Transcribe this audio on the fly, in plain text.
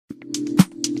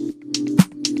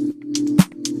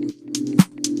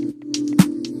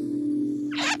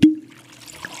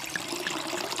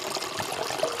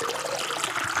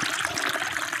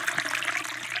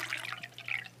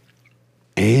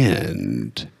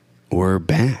We're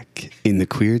back in the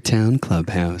Queer Town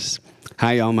Clubhouse.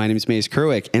 Hi, y'all. My name is Mace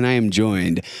Kerwick, and I am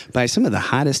joined by some of the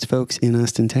hottest folks in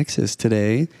Austin, Texas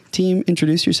today. Team,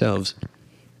 introduce yourselves.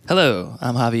 Hello,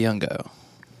 I'm Javi Youngo.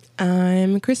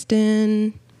 I'm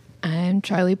Kristen. I'm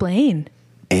Charlie Blaine.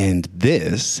 And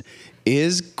this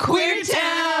is Queer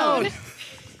Town!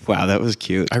 Wow, that was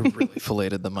cute. I really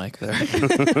filleted the mic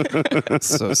there.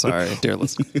 So sorry, dear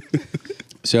listener.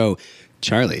 So,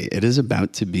 Charlie, it is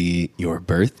about to be your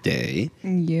birthday.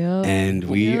 Yep. And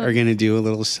we are going to do a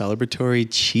little celebratory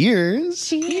cheers.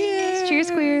 Cheers. Cheers,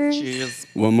 queers. Cheers.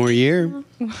 One more year.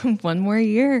 One more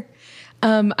year.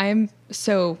 I'm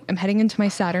heading into my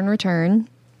Saturn return,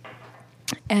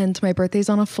 and my birthday's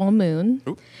on a full moon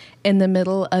in the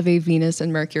middle of a Venus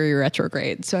and Mercury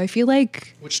retrograde. So I feel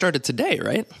like, Which started today,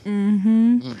 right?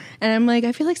 and I'm like,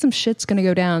 I feel like some shit's gonna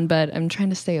go down, but I'm trying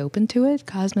to stay open to it,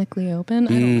 cosmically open. I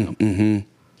don't know.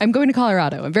 I'm going to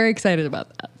Colorado. I'm very excited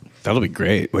about that. That'll be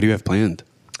great. What do you have planned?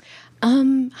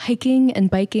 Hiking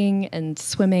and biking and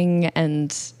swimming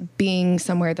and being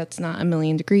somewhere that's not a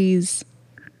million degrees.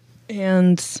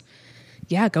 And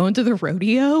yeah, going to the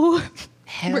rodeo.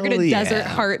 We're going to desert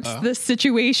hearts this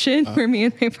situation where me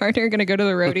and my partner are going to go to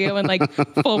the rodeo in like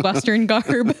full Western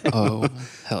garb. Oh,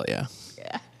 hell yeah.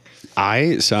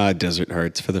 I saw Desert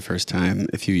Hearts for the first time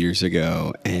a few years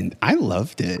ago, and I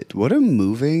loved it. What a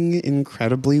moving,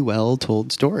 incredibly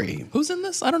well-told story. Who's in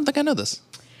this? I don't think I know this.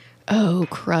 Oh,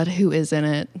 crud. Who is in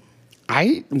it?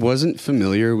 I wasn't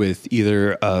familiar with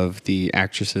either of the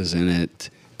actresses in it,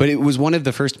 but it was one of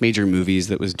the first major movies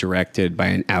that was directed by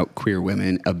an out queer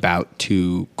woman about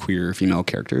two queer female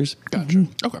characters. Gotcha.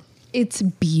 Okay. It's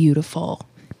beautiful.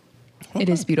 It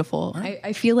is beautiful.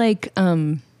 I feel like,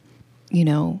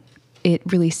 it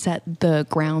really set the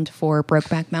ground for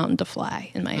Brokeback Mountain to fly,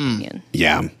 in my opinion.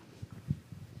 Yeah.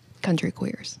 Country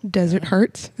queers. Desert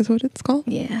Hearts is what it's called?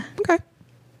 Yeah. Okay.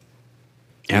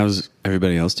 How's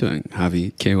everybody else doing?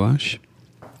 Javi, K-Wash?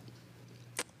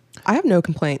 I have no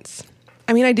complaints.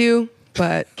 I mean, I do,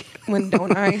 but when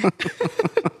don't I?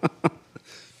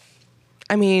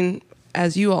 I mean,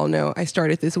 as you all know, I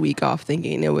started this week off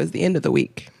thinking it was the end of the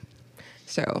week.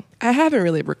 So I haven't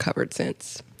really recovered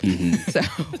since. So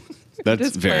That's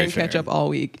just very playing fair. catch up all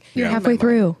week. You're Yeah. halfway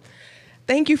through.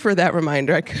 Thank you for that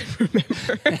reminder. I couldn't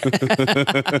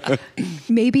remember.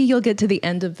 Maybe you'll get to the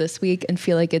end of this week and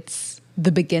feel like it's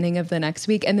the beginning of the next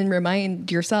week, and then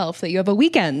remind yourself that you have a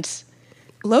weekend.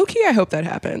 Low key, I hope that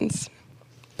happens.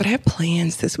 But I have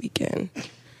plans this weekend.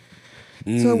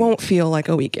 So it won't feel like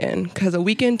a weekend, because a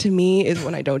weekend to me is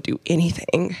when I don't do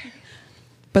anything.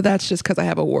 But that's just because I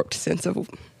have a warped sense of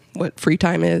what free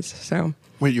time is. So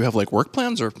Wait, you have like work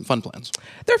plans or fun plans?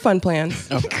 they're fun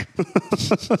plans. Okay.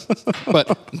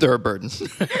 But they're a burden.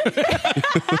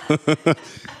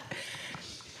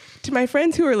 To my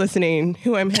friends who are listening,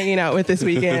 who I'm hanging out with this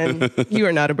weekend, you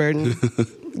are not a burden.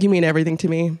 You mean everything to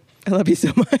me. I love you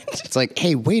so much. It's like,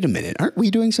 hey, wait a minute. Aren't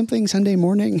we doing something Sunday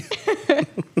morning?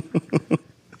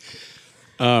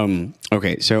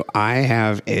 Okay, so I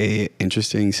have a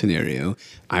interesting scenario.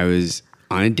 I was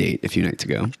on a date a few nights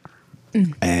ago,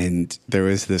 and there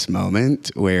was this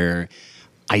moment where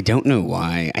I don't know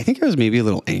why. I think I was maybe a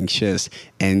little anxious,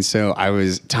 and so I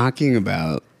was talking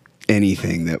about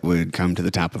anything that would come to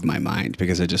the top of my mind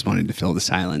because I just wanted to fill the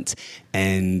silence.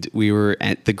 And we were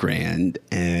at the Grand,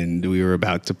 and we were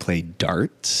about to play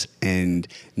darts, and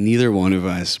neither one of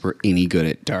us were any good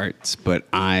at darts, but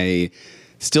I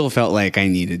still felt like I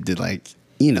needed to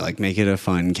make it a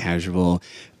fun, casual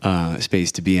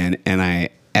space to be in. And I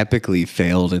epically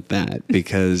failed at that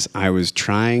because I was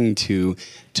trying to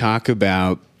talk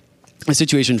about a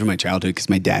situation from my childhood because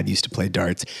my dad used to play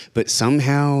darts, but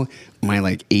somehow my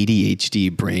ADHD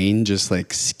brain just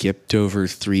skipped over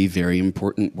three very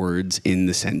important words in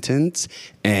the sentence.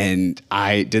 And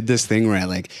I did this thing where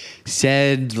I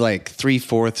said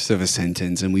 3/4 of a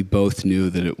sentence, and we both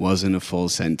knew that it wasn't a full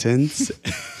sentence.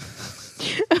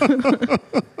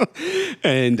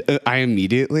 And I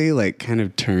immediately kind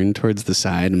of turned towards the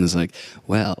side and was like,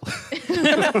 well.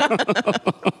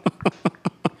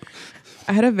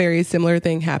 I had a very similar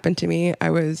thing happen to me.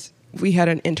 We had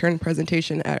an intern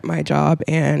presentation at my job,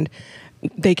 and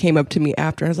they came up to me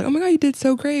after. I was like, oh my God, you did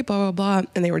so great, blah, blah, blah.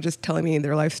 And they were just telling me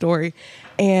their life story.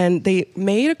 And they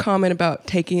made a comment about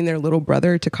taking their little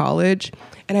brother to college.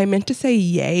 And I meant to say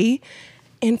yay.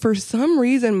 And for some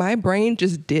reason, my brain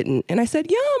just didn't. And I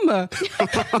said, yum.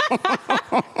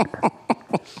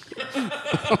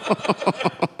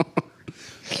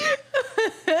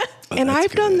 And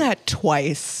I've done that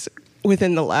twice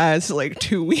within the last like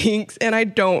 2 weeks, and I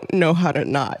don't know how to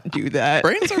not do that.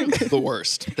 Brains are the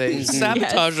worst. They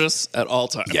sabotage us at all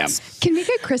times. Yeah. Can we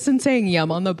get Kristen saying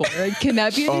yum on the board? Can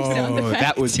that be a new sound Oh, effect?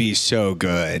 that would be so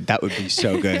good. That would be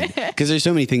so good. Because there's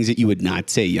so many things that you would not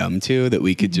say yum to that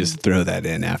we could just throw that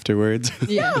in afterwards.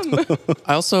 Yeah.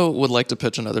 I also would like to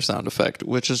pitch another sound effect,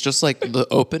 which is just like the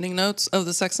opening notes of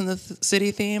the Sex and the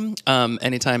City theme.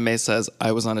 Anytime May says,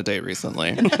 "I was on a date recently,"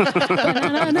 and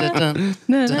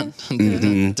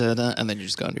then you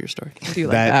just go into your story. I do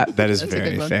like that. That is That's a very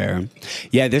good one. fair.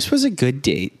 Yeah, this was a good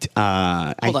date.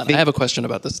 Hold on, I have a question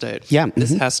about this date. Yeah,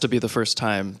 This has to be the first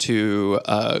time two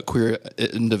queer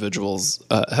individuals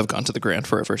have gone to the Grand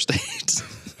for a first date.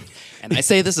 And I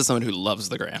say this as someone who loves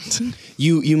the Grand.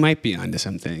 You might be onto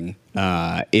something.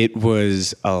 It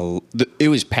was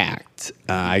packed.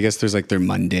 I guess there's like their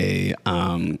Monday.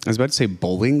 I was about to say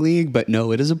bowling league, but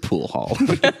no, it is a pool hall.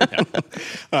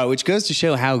 Which goes to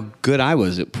show how good I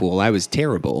was at pool. I was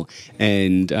terrible,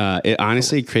 and it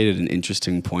honestly created an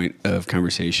interesting point of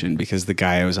conversation because the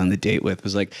guy I was on the date with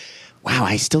was like, "Wow,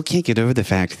 I still can't get over the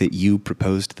fact that you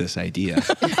proposed this idea."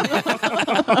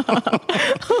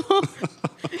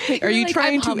 Are you like,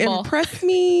 trying I'm to humble. impress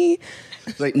me?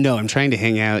 Like, no, I'm trying to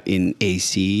hang out in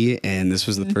AC, and this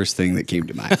was the first thing that came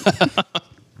to mind.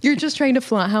 You're just trying to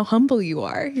flaunt how humble you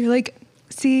are. You're like,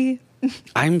 see,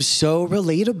 I'm so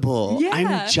relatable. Yeah.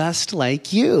 I'm just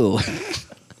like you.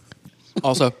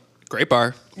 Also, great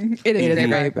bar, it is a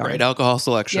great bar. great alcohol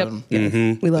selection.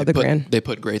 We love the Grand. They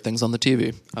put great things on the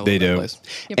TV. I love They that do. place.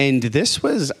 And this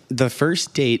was the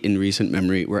first date in recent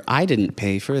memory where I didn't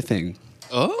pay for a thing.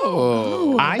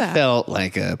 Oh, I felt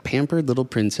like a pampered little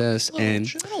princess, and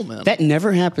gentleman. that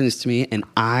never happens to me, and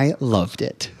I loved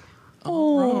it.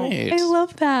 Oh, right. I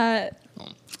love that.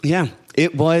 Yeah,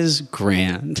 it was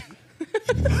grand.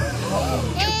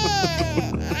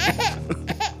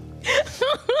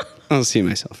 I'll see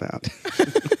myself out.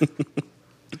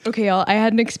 Okay, y'all, I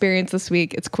had an experience this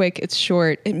week. It's quick, it's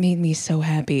short. It made me so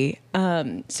happy.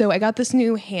 So I got this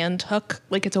new hand hook,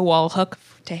 like it's a wall hook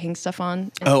to hang stuff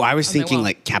on. Oh, I was on my thinking wall.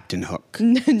 like Captain Hook.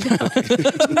 No.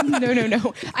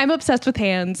 I'm obsessed with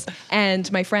hands,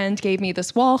 and my friend gave me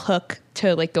this wall hook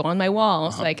to like go on my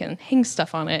wall so I can hang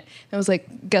stuff on it. And I was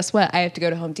like, guess what? I have to go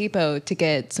to Home Depot to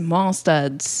get some wall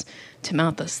studs to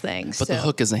mount this thing. but the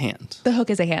hook is a hand. The hook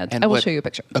is a hand. And I will what- show you a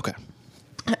picture. Okay.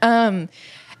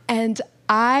 And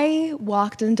I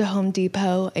walked into Home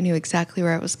Depot. I knew exactly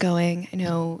where I was going. I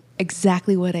know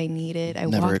exactly what I needed. I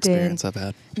Never walked in. experienced that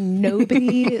bad.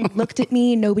 Nobody looked at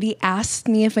me. Nobody asked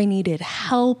me if I needed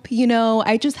help. You know,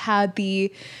 I just had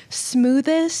the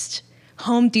smoothest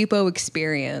Home Depot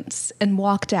experience and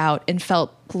walked out and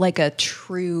felt like a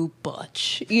true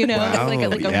butch, you know, Wow, like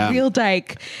yeah. a real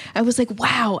dyke. I was like,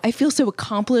 wow, I feel so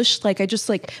accomplished. Like I just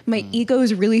like my ego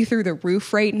is really through the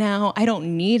roof right now. I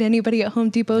don't need anybody at Home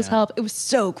Depot's help. It was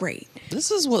so great.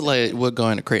 This is what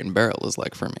going to Crate and Barrel is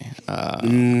like for me.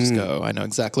 Just go. I know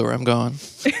exactly where I'm going.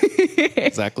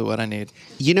 Exactly what I need.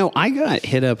 You know, I got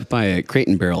hit up by a Crate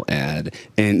and Barrel ad,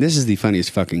 and this is the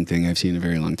funniest fucking thing I've seen in a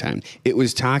very long time. It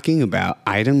was talking about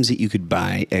items that you could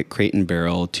buy at Crate and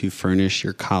Barrel to furnish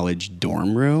your college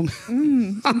dorm room.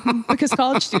 Because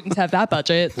college students have that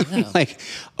budget. Like,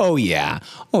 oh yeah.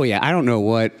 I don't know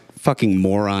what fucking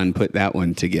moron put that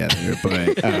one together,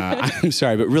 but I'm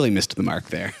sorry, but really missed the mark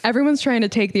there. Everyone's trying to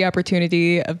take the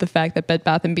opportunity of the fact that Bed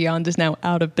Bath & Beyond is now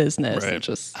out of business. Right. And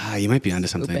just You might be onto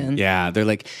something. Open. Yeah, they're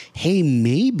like, hey,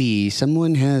 maybe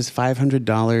someone has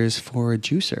 $500 for a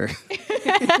juicer.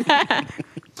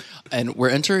 And we're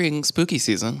entering spooky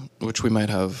season, which we might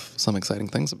have some exciting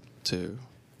things to.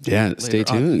 Yeah, stay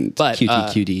Later on. tuned. But,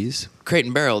 QTQDs. Crate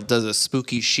and Barrel does a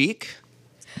spooky chic.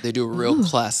 They do a real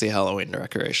classy Halloween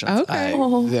decorations. Okay.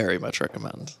 I very much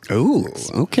recommend. Oh,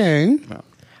 okay.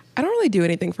 I don't really do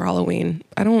anything for Halloween.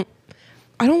 I don't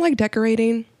like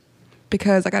decorating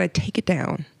because I got to take it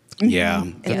down Yeah,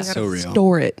 and that's I so gotta real.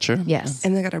 store it. Sure. yes.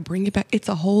 And then I got to bring it back. It's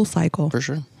a whole cycle. For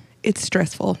sure. It's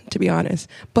stressful, to be honest.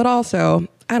 But also,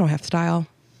 I don't have style.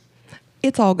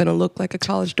 It's all going to look like a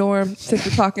college dorm since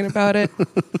we're talking about it.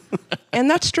 And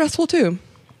that's stressful too.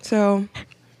 So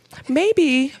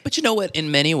maybe But you know what? In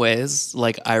many ways,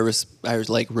 like I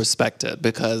respect it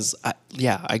because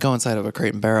I go inside of a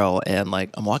Crate and Barrel and like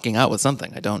I'm walking out with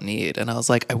something I don't need, and I was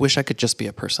like, I wish I could just be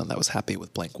a person that was happy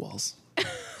with blank walls.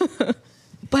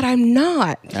 but I'm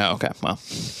not. Oh, okay. Well,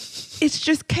 It's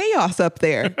just chaos up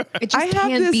there. It just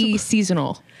can't be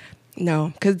seasonal. No,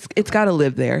 because it's got to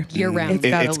live there Year round. It's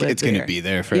got to It's live gonna there. be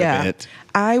there for a bit.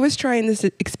 I was trying this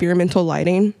experimental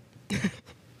lighting.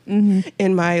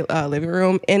 in my living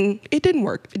room, and it didn't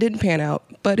work. It didn't pan out,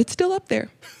 but it's still up there.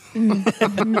 And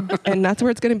that's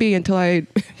where it's going to be until I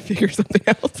figure something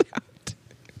else out.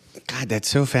 God, that's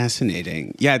so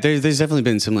fascinating. Yeah, there's definitely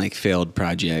been some like failed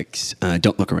projects.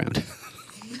 Don't look around.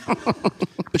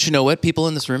 But you know what? People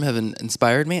in this room have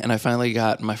inspired me, and I finally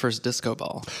got my first disco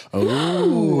ball.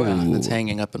 Oh, It's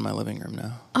hanging up in my living room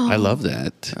now. I love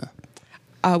that.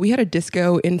 We had a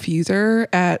disco infuser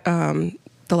at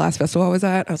the last festival I was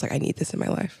at. I was like, I need this in my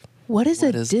life. What is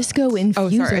What a is disco infuser? Oh,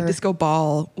 sorry, a disco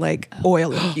ball, like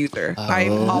oil infuser. I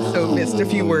also missed a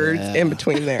few words in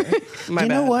between there. My You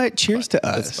know bad. what? Cheers to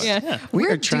us. Yeah. We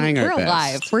are trying our We're best.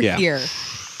 alive. We're Yeah. here.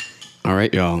 All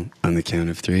right, y'all. On the count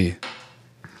of 3.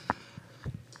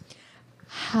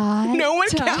 Hot No one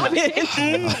topic.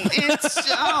 counted. It's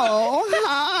so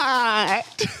hot.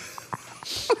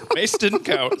 Mace didn't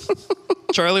count.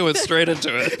 Charlie went straight into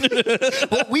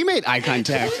it. Well, we made eye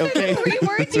contact, okay? 3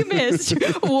 words you missed.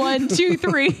 1, 2,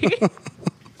 3.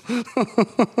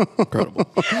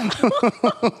 Incredible.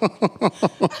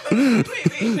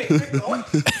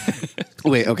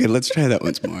 Wait, okay, let's try that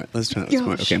once more. Oh,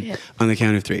 Okay. shit. On the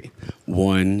count of 3.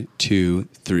 1, 2,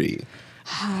 3.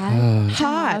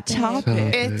 Hot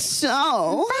topic. It's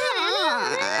so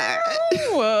hot.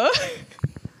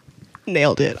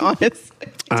 Nailed it, honestly.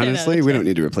 Honestly, we don't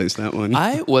need to replace that one.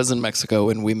 I was in Mexico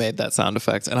when we made that sound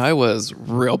effect, and I was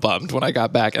real bummed when I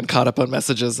got back and caught up on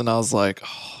messages, and I was like,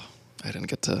 oh, I didn't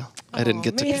get to man.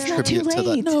 contribute It's not too to the.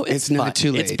 late. No, It's not fine.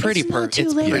 too It's late. pretty It's not too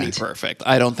It's late. pretty perfect.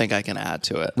 I don't think I can add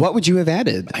to it. What would you have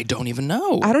added? I don't even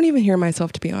know. I don't even hear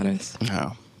myself, to be honest.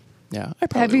 No. Yeah, I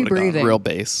probably Heavy would've gone breathing. real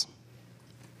bass.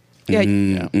 Yeah,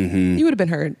 Yeah. you would have been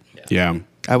heard. Yeah.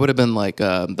 I would have been like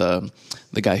the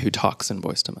guy who talks in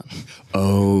Voice to Men.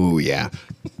 Oh, yeah.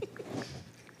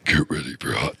 Get ready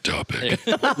for Hot Topic.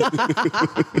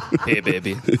 Hey,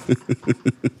 baby.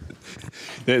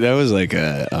 That was like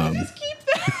a.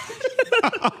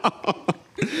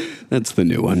 That's the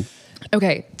new one.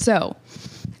 Okay, so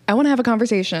I want to have a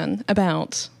conversation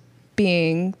about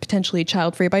being potentially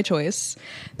child-free by choice.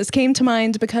 This came to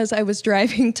mind because I was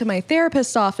driving to my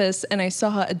therapist's office and I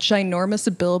saw a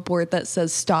ginormous billboard that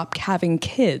says "Stop having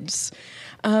kids."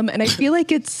 And I feel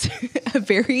like it's a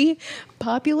very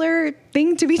popular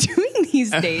thing to be doing these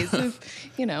days. Of,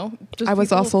 just I was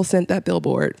people- also sent that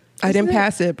billboard. I didn't it?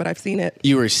 pass it, but I've seen it.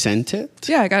 You were sent it?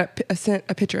 Yeah, I got sent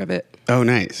a picture of it. Oh,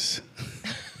 nice.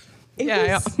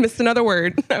 Yeah, I missed another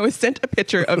word. I was sent a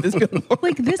picture of this billboard.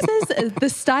 like this is the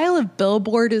style of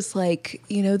billboard is like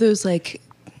those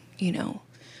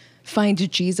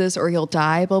find Jesus or you'll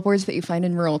die billboards that you find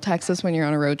in rural Texas when you're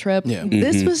on a road trip. Yeah.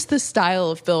 This was the style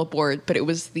of billboard, but it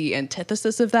was the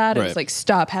antithesis of that. It was Right. like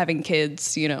stop having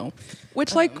kids,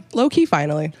 Which, like, low key,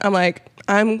 finally, I'm like,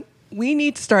 we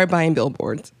need to start buying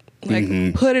billboards.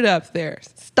 Like, put it up there.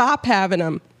 Stop having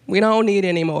them. We don't need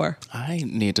any more. I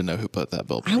need to know who put that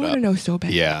billboard I want up. to know so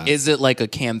bad. Yeah. Is it like a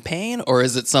campaign, or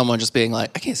is it someone just being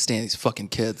like, I can't stand these fucking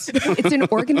kids? It's an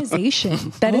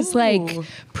organization that is like Oh.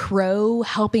 pro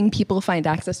helping people find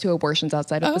access to abortions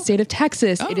outside of the state of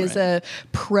Texas. It is a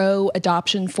pro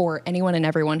adoption for anyone and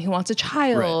everyone who wants a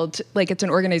child. Like it's an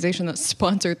organization that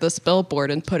sponsored this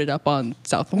billboard and put it up on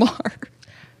South Lamar.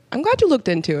 I'm glad you looked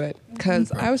into it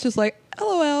because I was just like,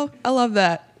 LOL, I love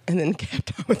that. And then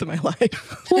kept on with my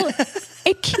life. Well,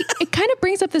 it kind of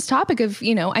brings up this topic of,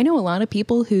 I know a lot of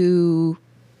people who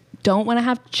don't want to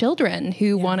have children,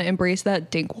 who want to embrace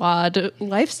that dinkwad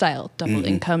lifestyle, double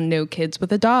income, no kids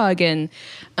with a dog. And,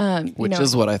 Which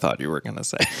is what I thought you were going to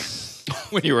say.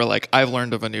 When you were like, I've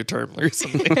learned of a new term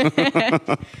recently.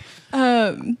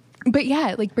 but yeah,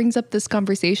 it like brings up this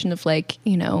conversation of like,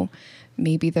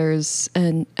 maybe there's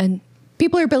an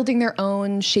people are building their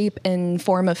own shape and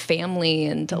form of family,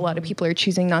 and a lot of people are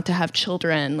choosing not to have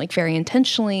children, like very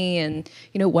intentionally. And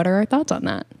what are our thoughts on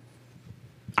that?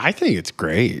 I think it's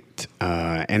great.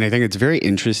 And I think it's very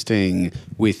interesting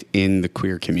within the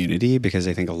queer community because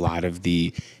I think a lot of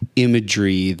the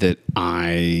imagery that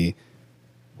I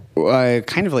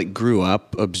kind of like grew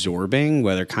up absorbing,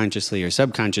 whether consciously or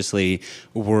subconsciously,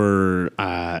 were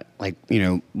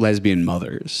lesbian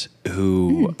mothers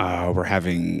who were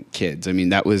having kids. I mean,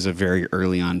 that was a very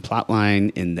early on plot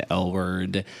line in the L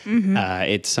Word.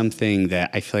 It's something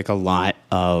that I feel like a lot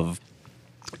of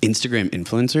Instagram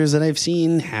influencers that I've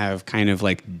seen have kind of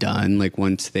like done. Like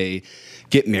once they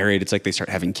get married, it's like they start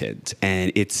having kids,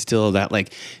 and it's still that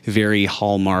like very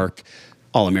hallmark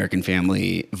All American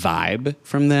Family vibe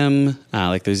from them.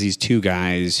 Like there's these two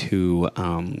guys who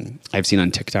I've seen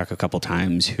on TikTok a couple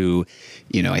times who,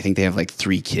 you know, I think they have like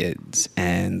 3 kids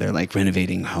and they're like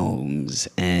renovating homes,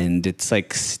 and it's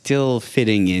like still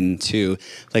fitting into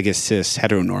like a cis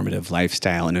heteronormative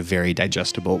lifestyle in a very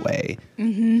digestible way.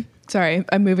 Sorry,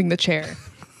 I'm moving the chair.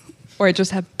 Or I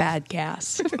just have bad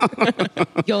gas.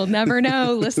 You'll never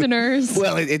know, listeners.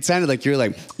 Well, it sounded like you're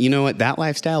like, you know what, that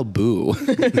lifestyle, boo.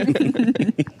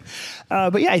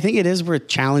 But yeah, I think it is worth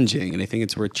challenging. And I think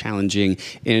it's worth challenging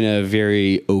in a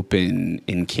very open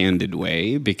and candid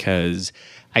way, because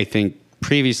I think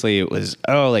previously it was,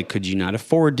 oh, like, could you not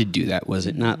afford to do that? Was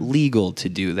it not legal to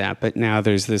do that? But now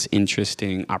there's this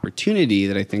interesting opportunity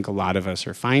that I think a lot of us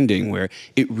are finding where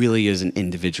it really is an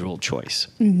individual choice.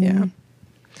 Yeah.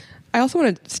 I also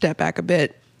want to step back a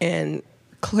bit and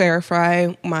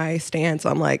clarify my stance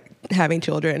on like having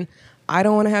children. I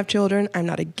don't want to have children. I'm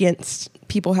not against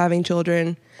people having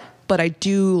children, but I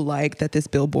do like that this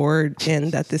billboard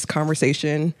and that this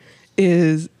conversation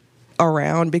is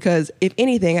around, because if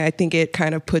anything, I think it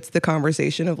kind of puts the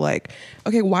conversation of like,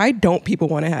 okay, why don't people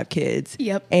want to have kids?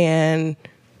 Yep. And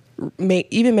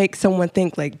make someone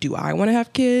think like, do I want to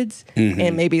have kids?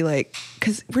 And maybe like,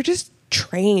 because we're just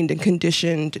trained and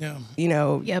conditioned, you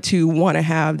know, to want to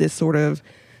have this sort of,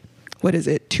 what is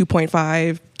it,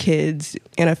 2.5 kids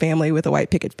in a family with a white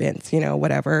picket fence, you know,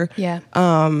 whatever. Yeah.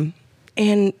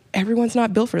 And everyone's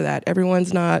not built for that.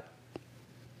 Everyone's not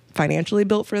financially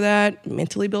built for that,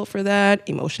 mentally built for that,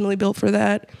 emotionally built for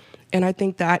that. And I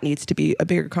think that needs to be a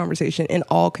bigger conversation in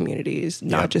all communities,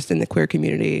 not just in the queer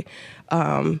community.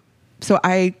 So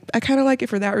I kind of like it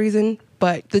for that reason.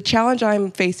 But the challenge I'm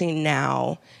facing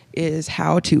now is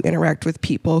how to interact with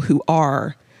people who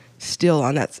are still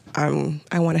on that. I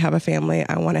want to have a family.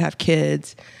 I want to have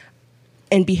kids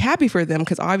and be happy for them,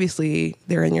 because obviously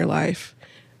they're in your life.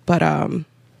 But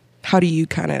how do you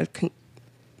kind of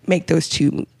make those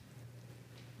two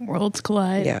Worlds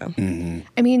collide. Yeah.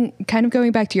 I mean, kind of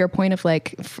going back to your point of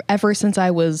like, ever since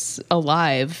I was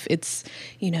alive, it's,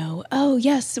 you know, oh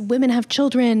yes, women have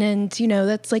children, and, you know,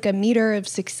 that's like a meter of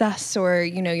success, or,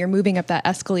 you know, you're moving up that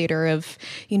escalator of,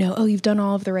 you know, oh, you've done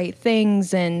all of the right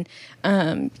things. And,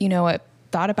 you know, I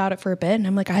thought about it for a bit, and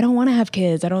I'm like, I don't want to have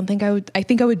kids. I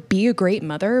think I would be a great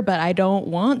mother, but I don't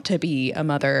want to be a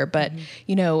mother. But,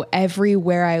 you know,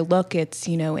 everywhere I look, it's,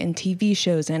 you know, in TV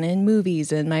shows and in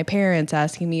movies, and my parents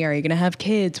asking me, are you going to have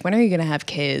kids? When are you going to have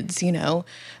kids? You know?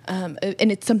 And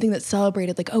it's something that's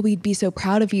celebrated, like, oh, we'd be so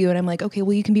proud of you. And I'm like, okay,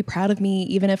 well, you can be proud of me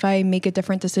even if I make a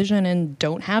different decision and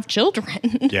don't have children.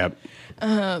 Yep.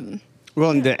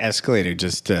 Well, and the escalator,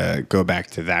 just to go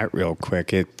back to that real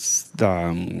quick, it's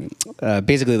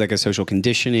basically like a social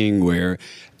conditioning where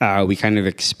we kind of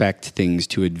expect things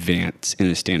to advance in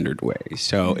a standard way.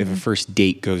 So if a first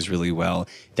date goes really well,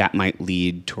 that might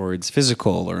lead towards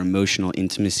physical or emotional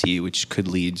intimacy, which could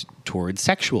lead towards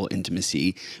sexual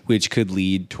intimacy, which could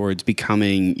lead towards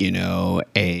becoming, you know,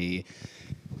 a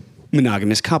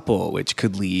monogamous couple, which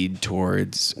could lead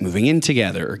towards moving in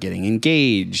together or getting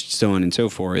engaged, so on and so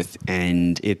forth.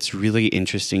 And it's really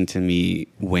interesting to me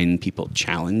when people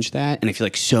challenge that. And I feel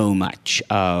like so much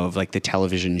of like the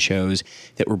television shows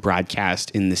that were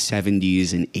broadcast in the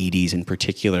 70s and 80s in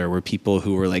particular were people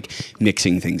who were like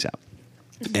mixing things up.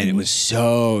 And it was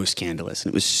so scandalous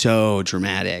and it was so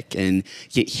dramatic. And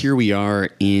yet here we are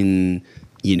in,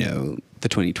 you know, the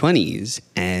 2020s,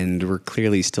 and we're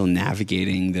clearly still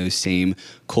navigating those same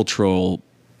cultural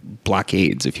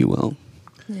blockades, if you will.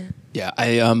 Yeah,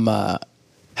 I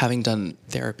having done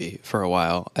therapy for a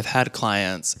while, I've had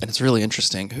clients, and it's really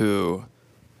interesting, who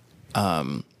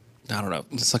I don't know,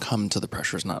 succumb to the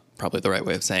pressure is not probably the right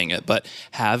way of saying it, but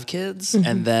have kids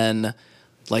and then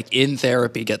like in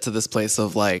therapy get to this place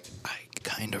of like, I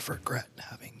kind of regret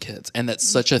having kids. And that's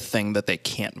such a thing that they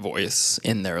can't voice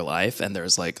in their life. And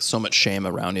there's like so much shame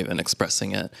around even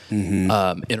expressing it in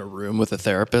a room with a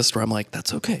therapist, where I'm like,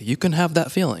 that's okay. You can have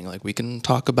that feeling. Like, we can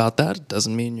talk about that. It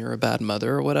doesn't mean you're a bad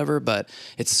mother or whatever, but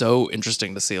it's so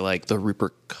interesting to see like the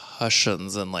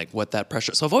repercussions and like what that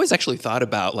pressure. So I've always actually thought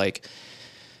about like,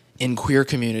 in queer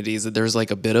communities, that there's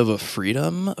like a bit of a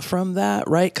freedom from that,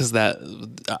 right? Because that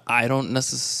I don't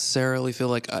necessarily feel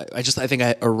like I think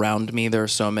around me there are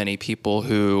so many people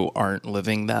who aren't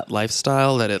living that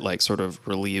lifestyle that it like sort of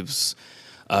relieves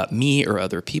me or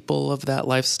other people of that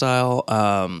lifestyle.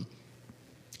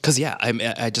 Because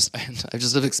I just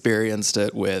have experienced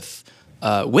it with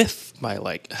my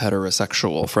like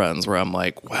heterosexual friends, where I'm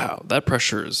like, wow, that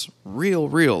pressure is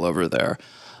real over there.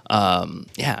 And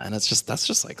that's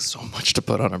just like so much to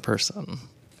put on a person.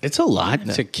 It's a lot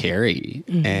to carry.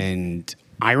 And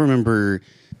I remember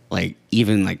like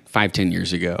even like 5-10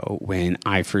 years ago when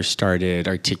I first started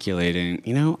articulating,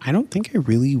 I don't think I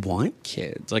really want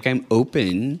kids. Like I'm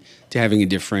open to having a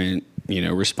different,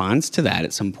 response to that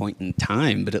at some point in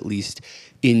time, but at least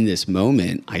in this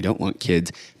moment, I don't want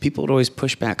kids. People would always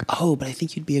push back, oh, but I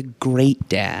think you'd be a great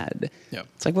dad. Yeah.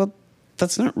 It's like, well,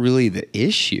 that's not really the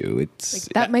issue. It's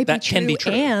Like, that might that be can true, be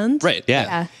true. and Right.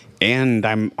 yeah. And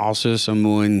I'm also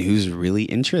someone who's really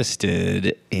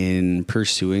interested in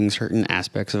pursuing certain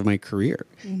aspects of my career.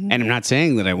 And I'm not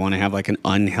saying that I want to have like an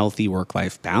unhealthy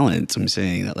work-life balance. I'm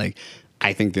saying that like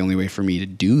I think the only way for me to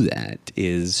do that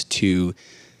is to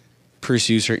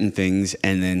pursue certain things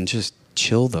and then just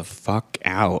chill the fuck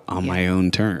out on my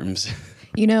own terms.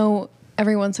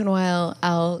 Every once in a while,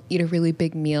 I'll eat a really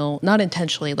big meal, not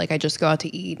intentionally. Like I just go out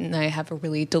to eat and I have a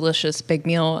really delicious big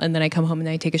meal, and then I come home and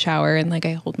I take a shower and like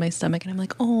I hold my stomach and I'm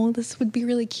like, oh, this would be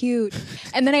really cute.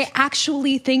 And then I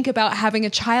actually think about having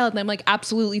a child and I'm like,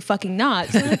 absolutely fucking not.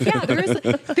 So like, yeah,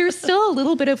 there's still a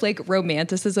little bit of like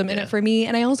romanticism in it for me.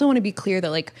 And I also want to be clear that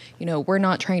like, we're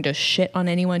not trying to shit on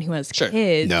anyone who has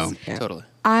kids. No. Totally.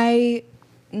 I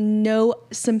know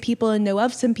some people and know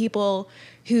of some people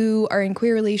who are in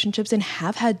queer relationships and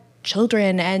have had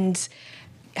children and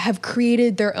have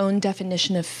created their own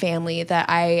definition of family that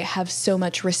I have so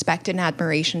much respect and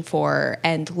admiration for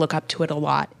and look up to it a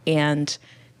lot. And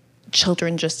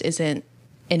children just isn't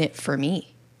in it for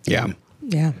me. Yeah.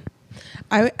 Yeah.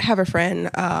 I have a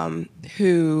friend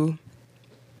who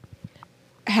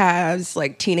has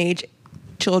like teenage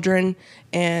children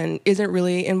and isn't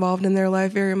really involved in their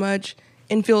life very much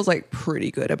and feels like pretty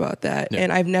good about that. Yeah.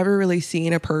 And I've never really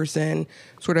seen a person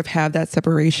sort of have that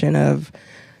separation of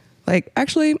like,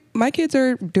 actually, my kids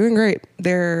are doing great.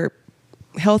 They're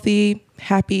healthy,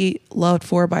 happy, loved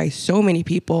for by so many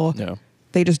people. Yeah.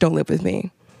 They just don't live with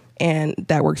me. And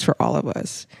that works for all of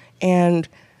us. And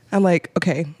I'm like,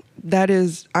 okay,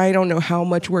 I don't know how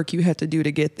much work you had to do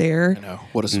to get there. I know.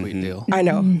 What a sweet deal. I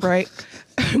know, right?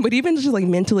 But even just like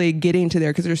mentally getting to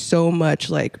there, because there's so much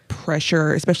like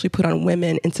pressure, especially put on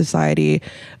women in society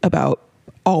about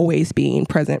always being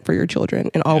present for your children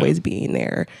and always being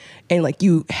there. And like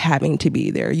you having to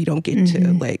be there. You don't get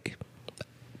to like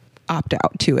opt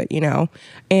out to it,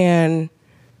 And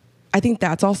I think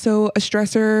that's also a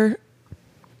stressor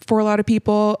for a lot of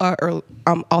people.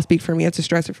 I'll speak for me. It's a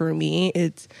stressor for me.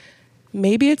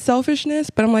 Maybe it's selfishness,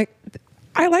 but I'm like,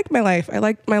 I like my life. I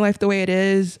like my life the way it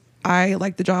is. I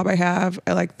like the job I have.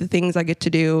 I like the things I get to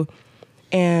do.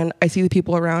 And I see the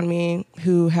people around me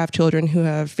who have children, who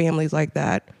have families like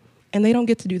that, and they don't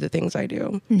get to do the things I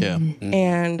do. Yeah.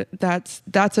 And that's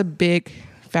a big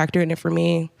factor in it for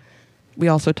me. We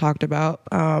also talked about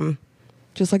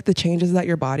just like the changes that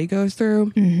your body goes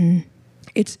through. And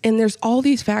there's all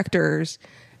these factors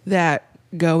that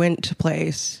go into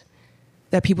place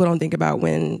that people don't think about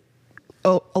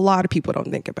a lot of people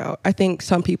don't think about. I think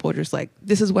some people are just like,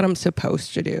 this is what I'm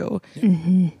supposed to do.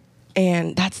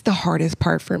 And that's the hardest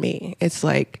part for me. It's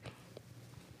like,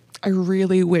 I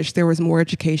really wish there was more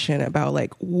education about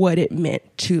like what it meant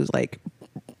to like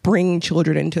bring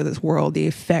children into this world, the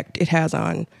effect it has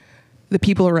on the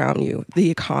people around you, the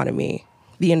economy,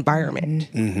 the environment.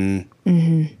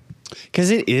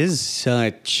 Because it is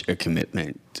such a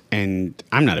commitment. And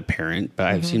I'm not a parent, but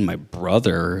I've seen my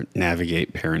brother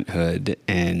navigate parenthood.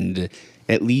 And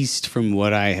at least from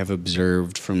what I have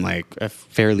observed from like a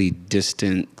fairly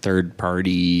distant third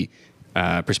party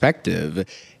perspective,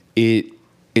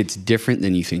 it's different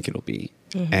than you think it'll be.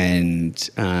 And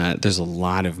there's a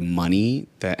lot of money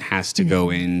that has to go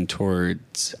in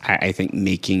towards, I think,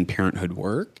 making parenthood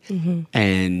work.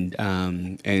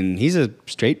 And he's a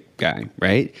straight guy,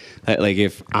 right? Like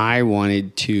if I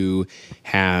wanted to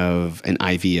have an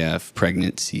IVF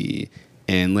pregnancy,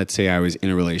 and let's say I was in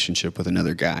a relationship with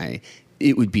another guy,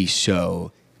 it would be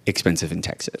so expensive in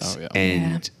Texas. Oh, yeah.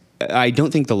 And I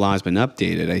don't think the law has been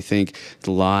updated. I think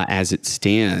the law as it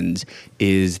stands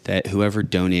is that whoever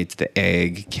donates the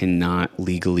egg cannot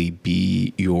legally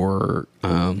be your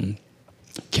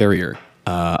carrier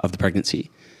of the pregnancy.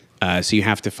 So you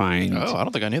have to find... Oh, I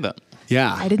don't think I knew that.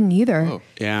 Yeah. I didn't either. Oh.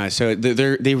 Yeah, so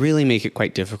they really make it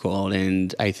quite difficult.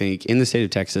 And I think in the state of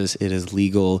Texas, it is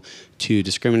legal to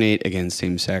discriminate against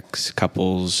same-sex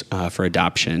couples for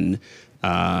adoption.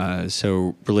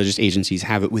 So religious agencies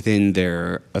have it within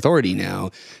their authority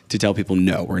now to tell people,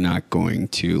 no, we're not going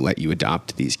to let you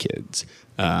adopt these kids.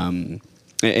 And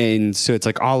so it's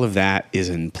like all of that is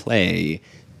in play.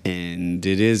 And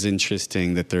it is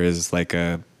interesting that there is like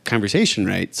a conversation,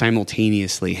 right,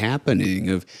 simultaneously happening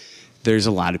of there's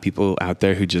a lot of people out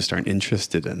there who just aren't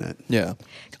interested in it. Yeah.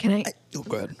 Can I? Oh,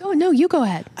 go ahead. Oh, no, you go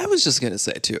ahead. I was just going to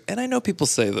say, too, and I know people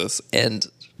say this, and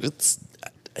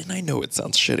I know it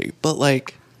sounds shitty, but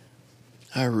like,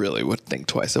 I really would think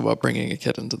twice about bringing a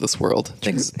kid into this world.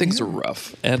 Things are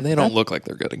rough, and they don't look like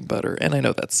they're getting better. And I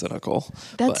know that's cynical.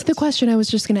 That's but the question I was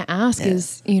just going to ask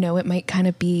is, it might kind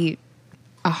of be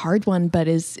a hard one, but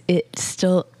is it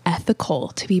still ethical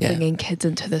to be bringing kids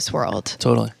into this world?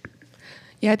 Totally.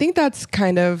 Yeah, I think that's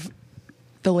kind of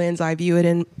the lens I view it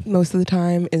in most of the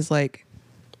time is like,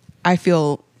 I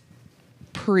feel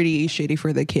pretty shitty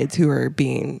for the kids who are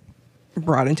being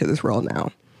brought into this world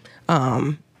now.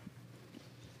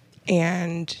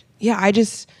 And yeah,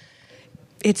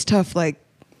 it's tough. Like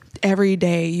every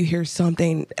day you hear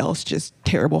something else just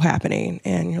terrible happening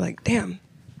and you're like, damn,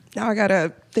 now I got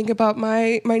to think about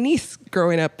my niece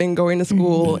growing up and going to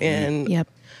school and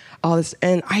all this.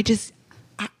 And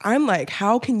I'm like,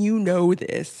 how can you know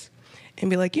this and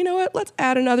be like, you know what, let's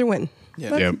add another one. Yeah.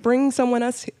 Let's bring someone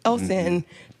else in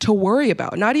to worry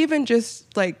about. Not even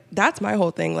just like, that's my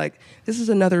whole thing. Like, this is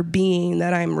another being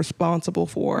that I'm responsible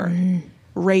for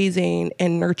raising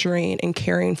and nurturing and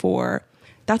caring for.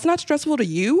 That's not stressful to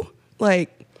you.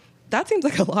 Like, that seems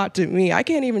like a lot to me. I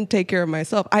can't even take care of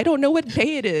myself. I don't know what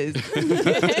day it is.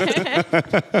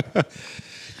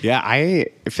 Yeah, I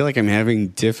feel like I'm having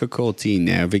difficulty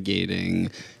navigating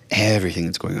everything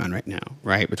that's going on right now,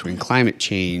 right? Between climate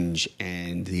change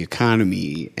and the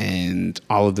economy and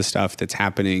all of the stuff that's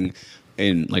happening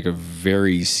in like a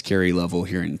very scary level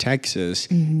here in Texas.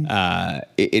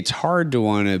 It's hard to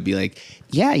want to be like,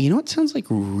 yeah, you know what sounds like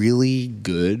really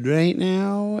good right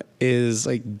now is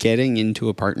like getting into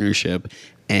a partnership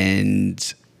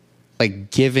and like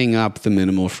giving up the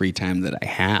minimal free time that I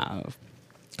have.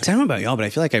 Because I don't know about y'all, but I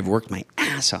feel like I've worked my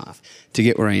ass off to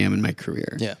get where I am in my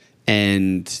career. Yeah.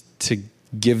 And to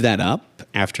give that up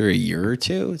after a year or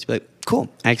two, it's like, cool,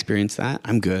 I experienced that.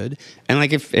 I'm good. And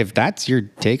like, if that's your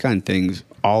take on things,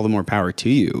 all the more power to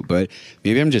you. But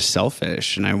maybe I'm just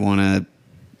selfish and I want to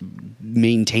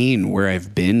maintain where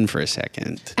I've been for a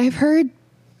second. I've heard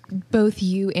both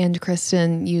you and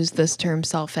Kristen use this term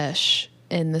selfish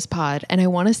in this pod. And I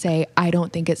want to say, I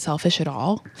don't think it's selfish at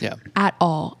all. Yeah. At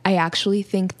all. I actually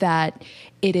think that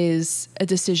it is a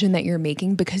decision that you're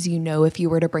making because if you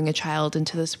were to bring a child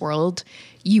into this world,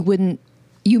 you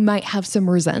might have some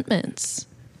resentments.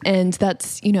 And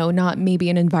that's, not maybe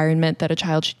an environment that a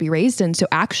child should be raised in. So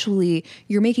actually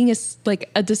you're making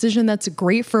a decision that's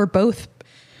great for both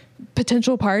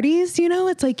potential parties.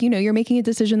 It's like, you're making a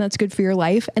decision that's good for your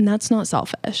life, and that's not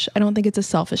selfish. I don't think it's a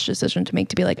selfish decision to make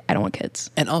to be like, I don't want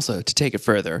kids. And also to take it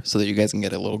further so that you guys can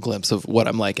get a little glimpse of what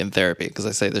I'm like in therapy, because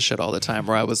I say this shit all the time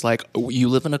where I was like, you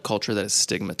live in a culture that has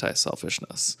stigmatized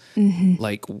selfishness.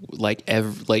 Like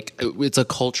it's a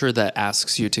culture that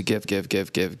asks you to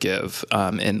give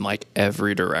in like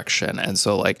every direction. And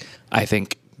so like, I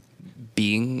think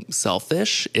being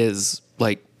selfish is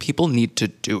like, people need to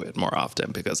do it more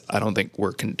often because I don't think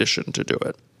we're conditioned to do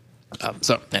it.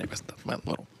 So anyways, that's my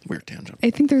little weird tangent.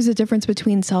 I think there's a difference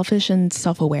between selfish and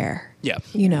self-aware. Yeah.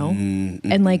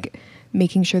 And like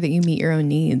making sure that you meet your own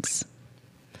needs.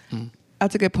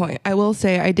 That's a good point. I will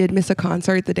say I did miss a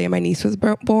concert the day my niece was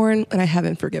born, and I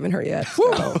haven't forgiven her yet. So.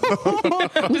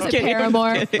 Was it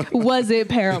Paramore? Was it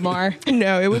Paramore?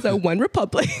 No, it was a One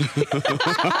Republic.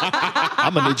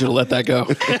 I'm going to need you to let that go.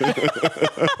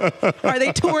 Are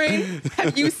they touring?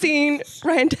 Have you seen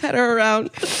Ryan Tedder around?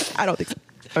 I don't think so.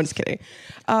 I'm just kidding.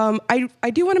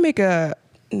 I do want to make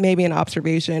maybe an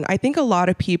observation. I think a lot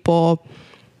of people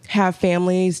have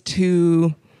families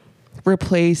to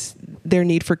replace their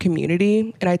need for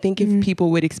community. And I think if people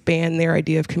would expand their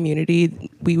idea of community,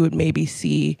 we would maybe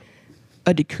see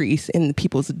a decrease in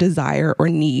people's desire or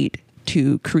need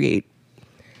to create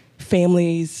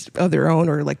families of their own,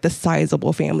 or like the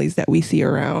sizable families that we see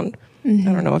around. I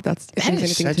don't know if that's anything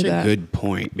Such to a that. good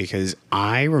point, because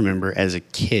I remember as a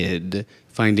kid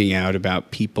finding out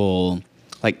about people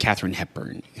like Katharine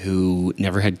Hepburn who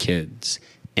never had kids.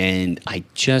 And I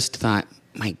just thought,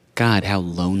 my God, how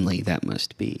lonely that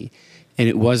must be. And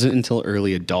it wasn't until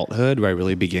early adulthood where I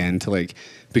really began to like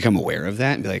become aware of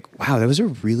that and be like, wow, that was a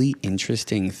really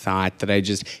interesting thought that I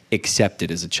just accepted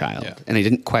as a child. Yeah. And I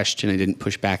didn't question, I didn't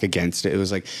push back against it. It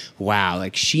was like, wow,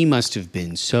 like she must have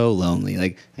been so lonely.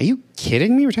 Like, are you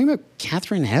kidding me? We're talking about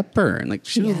Katharine Hepburn. Like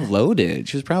she was loaded.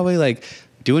 She was probably like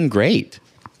doing great.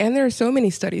 And there are so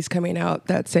many studies coming out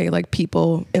that say like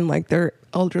people in like their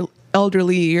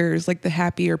elderly years, like the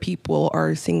happier people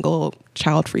are single,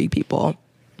 child-free people.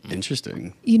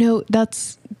 Interesting.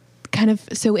 That's kind of,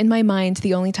 so in my mind,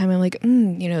 the only time I'm like,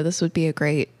 this would be a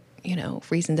great,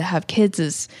 reason to have kids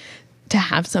is to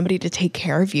have somebody to take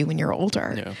care of you when you're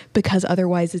older, Yeah. because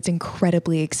otherwise it's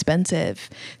incredibly expensive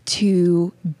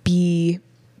to be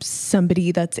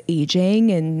somebody that's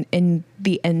aging and in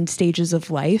the end stages of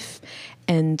life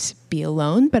and be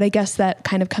alone. But I guess that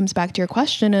kind of comes back to your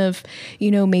question of,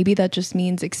 maybe that just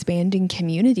means expanding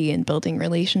community and building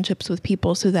relationships with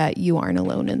people so that you aren't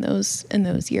alone in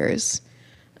those years.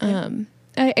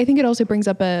 I think it also brings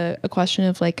up a question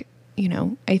of like,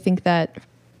 I think that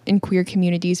in queer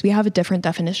communities, we have a different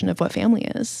definition of what family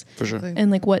is. For sure.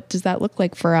 And like, what does that look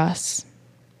like for us?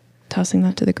 Tossing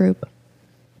that to the group.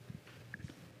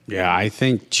 Yeah, I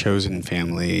think chosen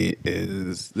family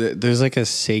there's like a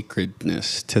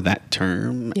sacredness to that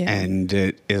term, Yeah. and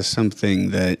it is something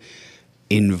that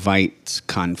invites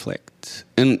conflict.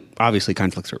 And obviously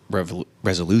conflicts are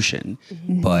resolution,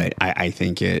 but I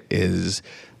think it is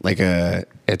like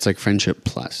it's like friendship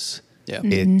plus. Yeah.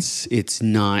 It's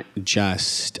not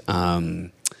just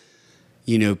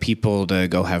people to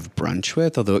go have brunch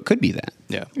with, although it could be that.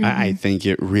 Yeah. I think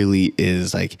it really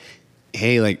is like,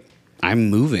 hey, like I'm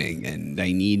moving and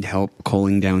I need help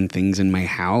culling down things in my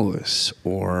house,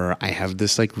 or I have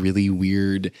this like really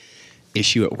weird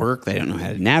issue at work that I don't know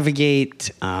how to navigate.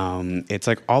 It's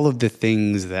like all of the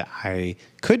things that I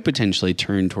could potentially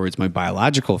turn towards my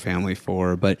biological family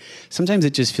for, but sometimes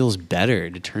it just feels better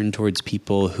to turn towards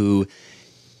people who,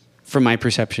 from my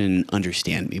perception,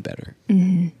 understand me better.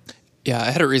 Mm-hmm. Yeah, I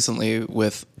had it recently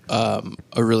with a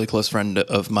really close friend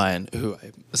of mine who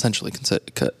I essentially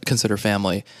consider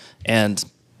family. And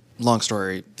long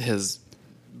story, his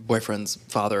boyfriend's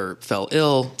father fell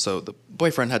ill, so the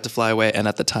boyfriend had to fly away. And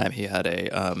at the time, he had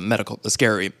a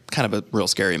real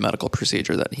scary medical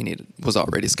procedure that was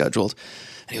already scheduled.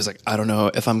 And he was like, I don't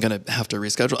know if I'm going to have to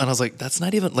reschedule. And I was like, that's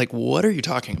not even like, what are you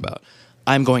talking about?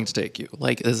 I'm going to take you.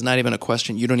 Like, it's not even a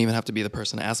question. You don't even have to be the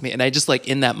person to ask me. And I just like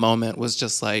in that moment was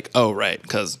just like, oh, right.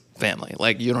 'Cause family,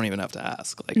 like you don't even have to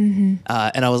ask. Like, and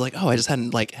I was like, oh, I just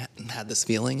hadn't like had this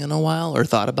feeling in a while or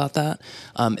thought about that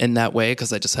in that way.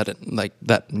 'Cause I just hadn't like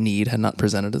that need had not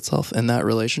presented itself in that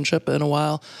relationship in a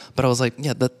while. But I was like,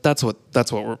 yeah, that's what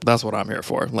I'm here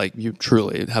for. Like you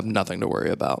truly have nothing to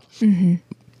worry about. Oh,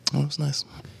 it was nice.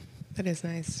 That is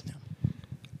nice.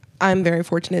 I'm very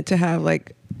fortunate to have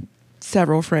like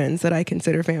several friends that I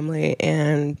consider family,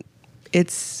 and I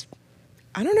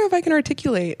don't know if I can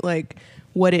articulate like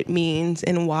what it means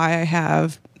and why I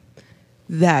have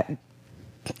that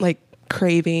like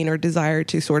craving or desire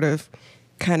to sort of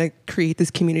kind of create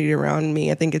this community around me.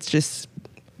 I think it's just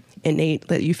innate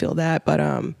that you feel that, but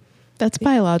That's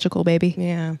biological, baby.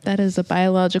 yeah, That is a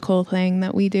biological thing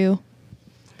that we do.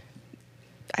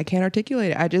 I can't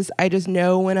articulate it. I just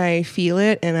know when I feel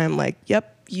it, and I'm like,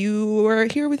 yep, you are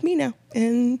here with me now,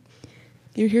 and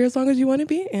you're here as long as you want to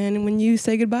be. And when you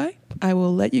say goodbye, I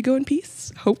will let you go in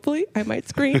peace. Hopefully, I might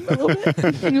scream a little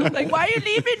bit. Like, why are you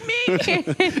leaving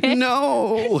me?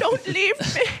 No. Don't leave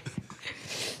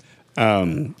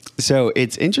me. So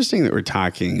it's interesting that we're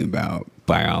talking about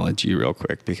biology real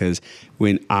quick, because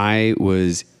when I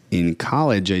was in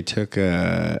college, I took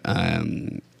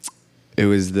it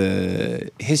was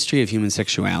the history of human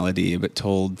sexuality, but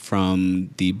told from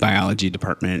the biology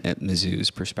department at Mizzou's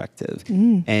perspective.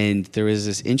 And there was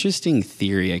this interesting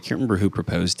theory, I can't remember who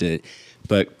proposed it,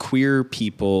 but queer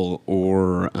people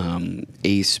or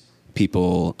ace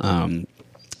people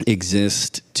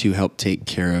exist to help take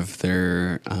care of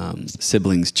their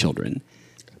siblings' children.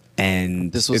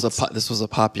 And This was a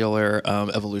popular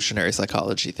evolutionary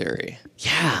psychology theory.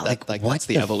 yeah, like Like what what's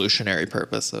the evolutionary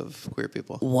purpose of queer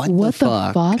people? What What the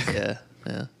the fuck? fuck?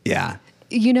 Yeah. Yeah.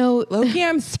 Low-key,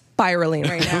 I'm spiraling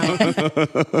right now.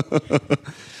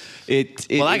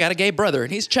 Well, I got a gay brother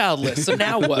and he's childless. So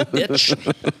now what, bitch?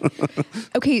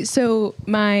 Okay, so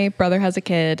my brother has a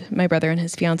kid. My brother and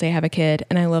his fiance have a kid,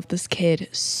 and I love this kid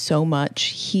so much.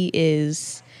 He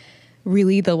is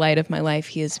really the light of my life.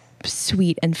 He is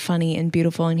sweet and funny and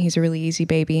beautiful, and he's a really easy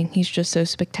baby. He's just so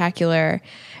spectacular.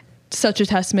 Such a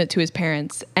testament to his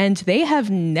parents. And they have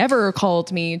never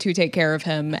called me to take care of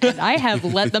him. And I have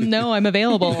let them know I'm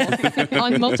available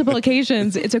on multiple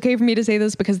occasions. It's okay for me to say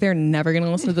this because they're never going to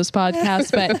listen to this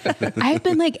podcast. But I've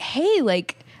been like, hey,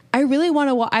 like, I really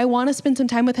want to spend some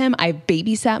time with him. I've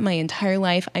babysat my entire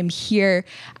life. I'm here.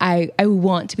 I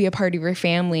want to be a part of your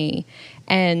family.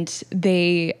 And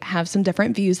they have some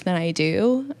different views than I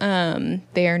do.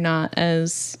 They are not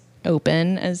as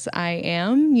open as I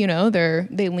am. You know,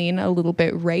 they lean a little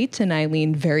bit right and I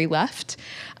lean very left.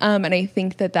 And I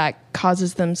think that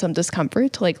causes them some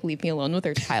discomfort to like leave me alone with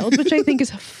their child, which I think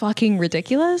is fucking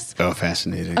ridiculous. Oh,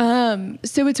 fascinating.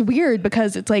 So it's weird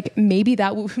because it's like maybe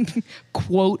that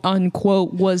quote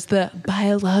unquote was the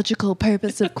biological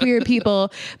purpose of queer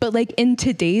people. But like in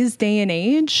today's day and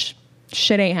age,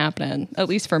 shit ain't happening, at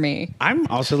least for me. I'm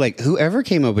also like, whoever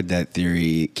came up with that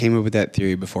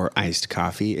theory before iced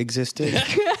coffee existed.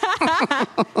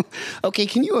 Okay,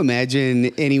 can you imagine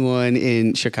anyone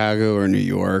in Chicago or New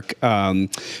York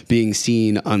being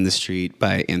seen on the street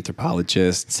by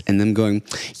anthropologists and them going,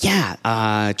 yeah,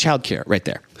 childcare right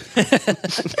there.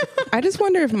 I just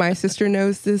wonder if my sister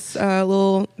knows this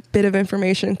little bit of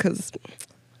information because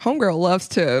homegirl loves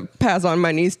to pass on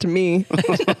my niece to me.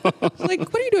 Like,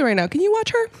 what are you doing right now? Can you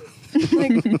watch her?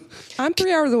 Like, I'm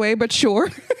 3 hours away, but sure.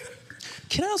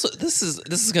 Can I also? This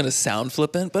is going to sound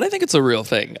flippant, but I think it's a real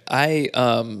thing.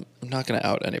 I'm not going to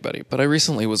out anybody, but I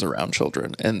recently was around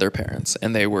children and their parents,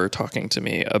 and they were talking to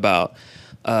me about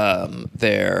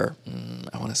their.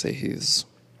 I want to say he's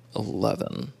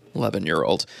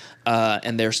 11-year-old,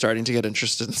 and they're starting to get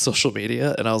interested in social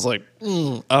media. And I was like, I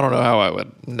don't know how I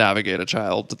would navigate a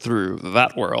child through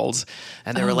that world.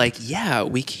 And they were like, yeah,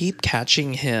 we keep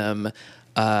catching him.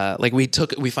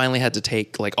 We finally had to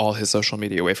take like all his social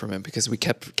media away from him because we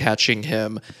kept catching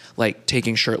him like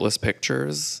taking shirtless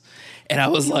pictures. And I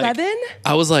was 11?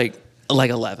 I was like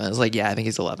 11. I was like, yeah, I think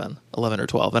he's 11 or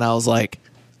 12. And I was like,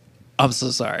 I'm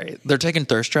so sorry. They're taking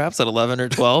thirst traps at 11 or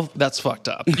 12. That's fucked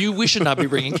up. We should not be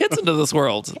bringing kids into this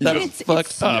world. That is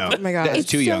fucked up. Oh my God. It's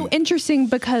too so young. interesting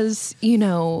because, you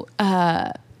know,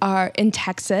 in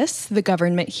Texas, the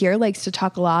government here likes to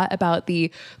talk a lot about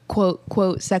the quote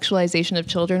sexualization of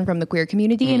children from the queer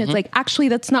community. And it's like, actually,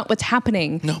 that's not what's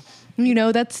happening. No. You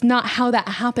know, that's not how that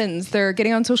happens. They're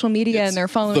getting on social media and they're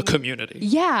following the community.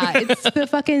 Yeah. It's the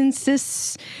fucking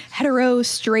cis, hetero,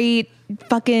 straight,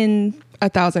 fucking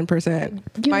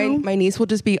 1,000%. You know? My niece will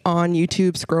just be on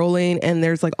YouTube scrolling, and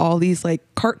there's like all these like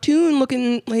cartoon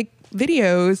looking like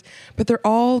videos, but they're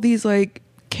all these like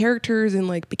characters in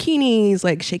like bikinis,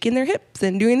 like shaking their hips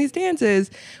and doing these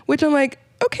dances, which I'm like,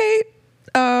 okay,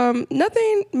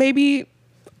 nothing maybe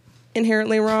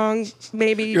inherently wrong.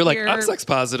 Maybe You're like, I'm sex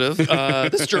positive.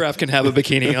 This giraffe can have a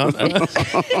bikini on.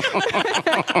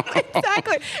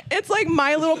 Exactly. It's like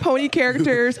My Little Pony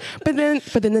characters, but then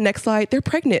the next slide, they're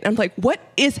pregnant. I'm like, what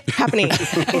is happening?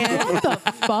 And what the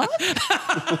fuck?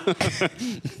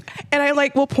 And I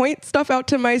like will point stuff out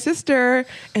to my sister,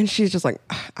 and she's just like,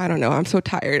 I don't know, I'm so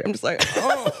tired. I'm just like,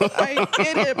 oh, I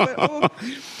get it, but oh.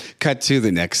 Cut to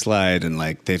the next slide, and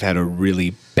like they've had a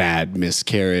really bad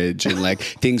miscarriage, and like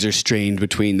things are strained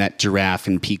between that giraffe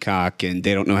and peacock, and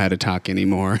they don't know how to talk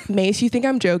anymore. Mace, you think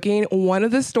I'm joking? One of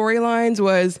the storylines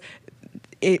was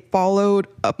it followed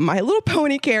a My Little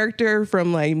Pony character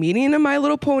from like meeting a My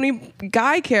Little Pony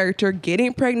guy character,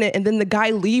 getting pregnant, and then the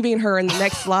guy leaving her in the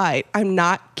next slide. I'm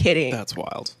not kidding. That's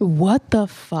wild. What the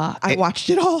fuck? I watched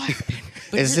it all.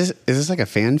 Is this like a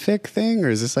fanfic thing, or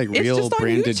is this like It's real just on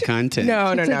branded YouTube. content?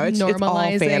 No. It's like It's all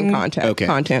fan normalizing. Okay.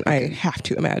 content. I have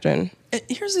to imagine. And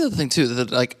here's the other thing too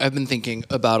that like I've been thinking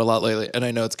about a lot lately, and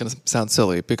I know it's going to sound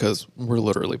silly because we're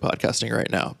literally podcasting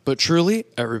right now, but truly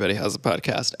everybody has a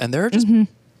podcast, and there are just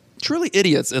truly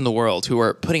idiots in the world who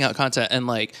are putting out content and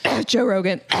like Joe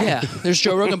Rogan. yeah, there's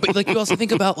Joe Rogan, but like you also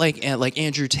think about like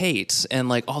Andrew Tate and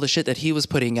like all the shit that he was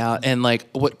putting out, and like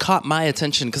what caught my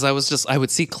attention because I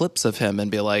would see clips of him and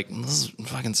be like, this is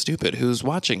fucking stupid. Who's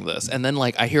watching this? And then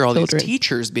like I hear all Children. these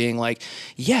teachers being like,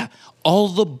 yeah, all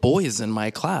the boys in my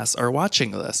class are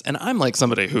watching this, and I'm like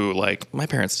somebody who like my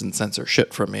parents didn't censor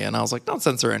shit from me, and I was like, don't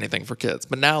censor anything for kids.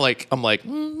 But now like I'm like,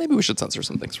 maybe we should censor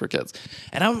some things for kids,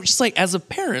 and I'm just like as a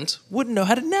parent wouldn't know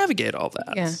how to navigate all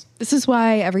that. Yeah. This is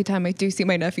why every time I do see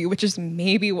my nephew, which is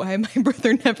maybe why my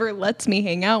brother never lets me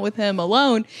hang out with him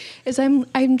alone, is I'm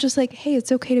just like, hey,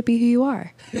 it's okay to be who you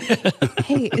are.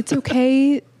 Hey, it's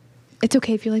okay. It's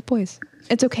okay if you like boys.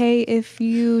 It's okay if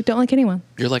you don't like anyone.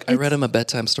 You're like, I read him a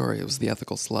bedtime story. It was The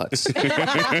Ethical Slut.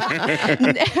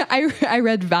 I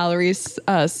read Valerie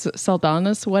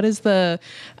Saldana's. What is the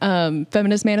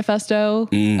Feminist Manifesto?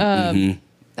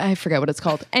 I forget what it's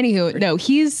called. Anywho, no,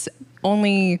 he's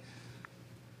only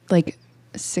like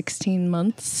 16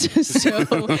 months. So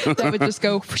that would just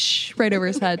go whoosh, right over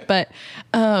his head. But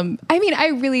I mean, I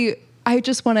really I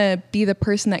just want to be the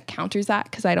person that counters that,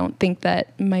 because I don't think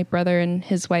that my brother and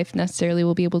his wife necessarily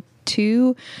will be able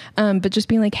to. But just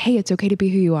being like, hey, it's okay to be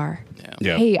who you are.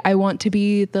 Yeah. Hey, I want to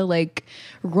be the like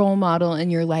role model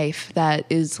in your life that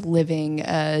is living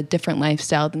a different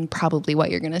lifestyle than probably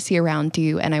what you're going to see around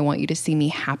you. And I want you to see me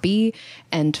happy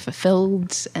and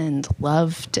fulfilled and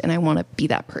loved. And I want to be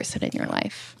that person in your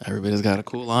life. Everybody's got a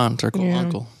cool aunt or cool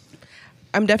uncle.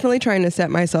 I'm definitely trying to set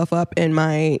myself up in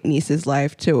my niece's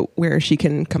life to where she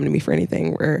can come to me for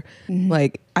anything, where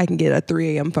like I can get a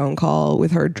 3 a.m. phone call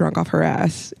with her drunk off her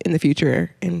ass in the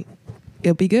future and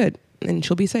it'll be good and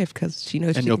she'll be safe because she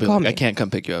knows And she you'll can be call like, me. I can't come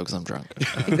pick you up because I'm drunk.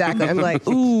 Exactly. I'm like,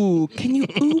 ooh, can you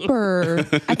Uber?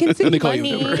 I can send me call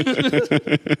you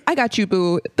money. I got you,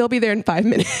 boo. They'll be there in 5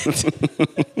 minutes.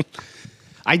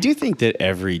 I do think that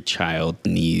every child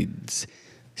needs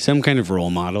some kind of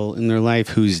role model in their life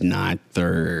who's not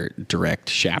their direct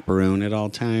chaperone at all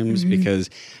times, because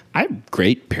I have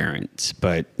great parents,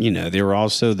 but they were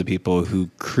also the people who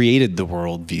created the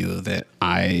worldview that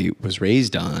I was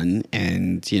raised on,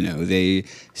 and they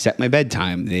set my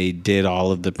bedtime. They did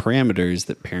all of the parameters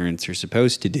that parents are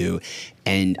supposed to do,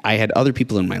 and I had other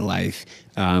people in my life.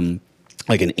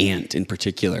 Like an aunt in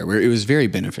particular, where it was very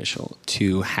beneficial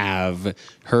to have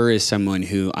her as someone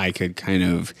who I could kind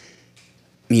of,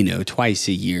 twice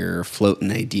a year float an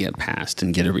idea past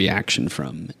and get a reaction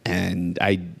from. And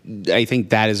I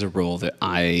think that is a role that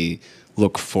I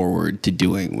look forward to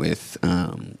doing with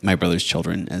my brother's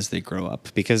children as they grow up,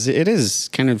 because it is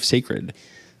kind of sacred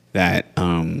that,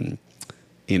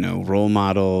 role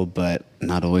model, but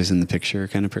not always in the picture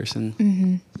kind of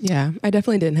person. Yeah, I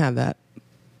definitely didn't have that.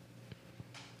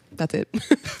 That's it.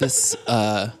 This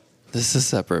is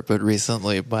separate, but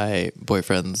recently my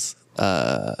boyfriend's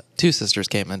 2 sisters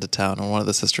came into town, and one of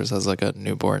the sisters has like a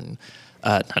newborn.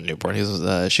 Not newborn.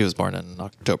 She was born in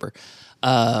October.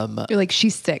 You're like,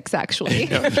 she's 6, actually.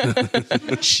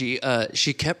 She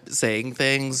kept saying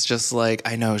things just like,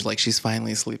 I know, like she's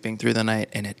finally sleeping through the night,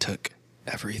 and it took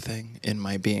everything in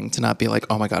my being to not be like,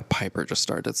 oh my God, Piper just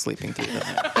started sleeping through the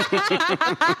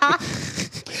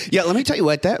night. Yeah, let me tell you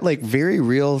what, that like very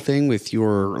real thing with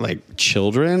your like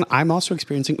children, I'm also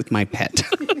experiencing with my pet.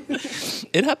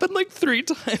 It happened like 3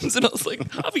 times, and I was like,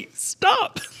 Javi,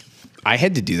 stop. I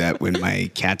had to do that when my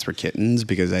cats were kittens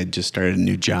because I just started a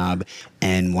new job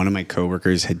and one of my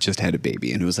coworkers had just had a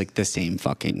baby, and it was like the same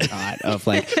fucking thought of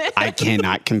like, I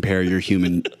cannot compare your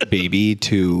human baby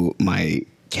to my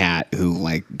cat who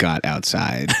like got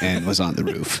outside and was on the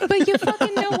roof. But you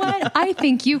fucking know what? I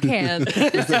think you can.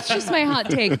 This is just my hot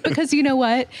take, because you know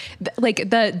what? Like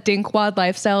the dinkwad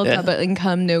lifestyle, double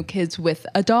income, no kids with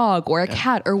a dog or a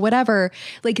cat or whatever.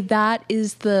 Like that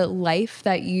is the life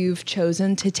that you've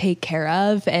chosen to take care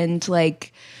of and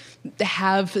like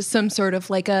have some sort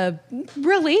of like a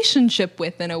relationship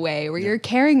with, in a way where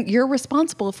you're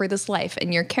responsible for this life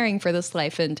and you're caring for this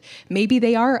life, and maybe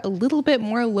they are a little bit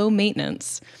more low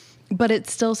maintenance, but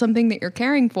it's still something that you're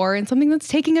caring for and something that's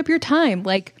taking up your time.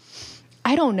 Like,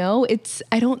 I don't know.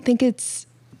 I don't think it's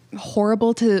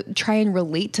horrible to try and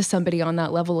relate to somebody on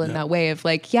that level in that way of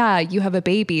like, yeah, you have a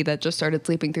baby that just started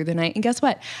sleeping through the night, and guess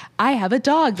what? I have a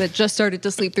dog that just started to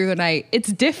sleep through the night.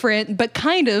 It's different, but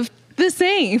kind of the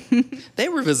same. They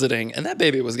were visiting, and that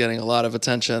baby was getting a lot of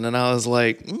attention, and I was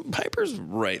like, Piper's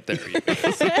right there, you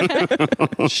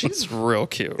guys. She's real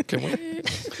cute. Can we?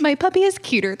 My puppy is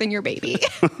cuter than your baby.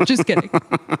 Just kidding.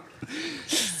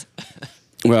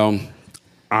 Well,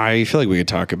 I feel like we could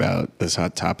talk about this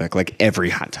hot topic, like every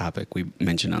hot topic we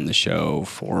mentioned on the show,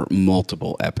 for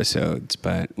multiple episodes,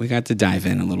 but we got to dive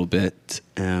in a little bit.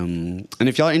 And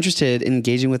if y'all are interested in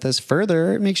engaging with us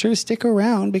further, make sure to stick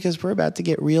around because we're about to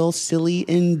get real silly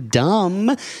and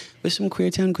dumb with some Queer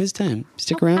Town quiz time.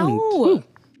 Stick around. Ow.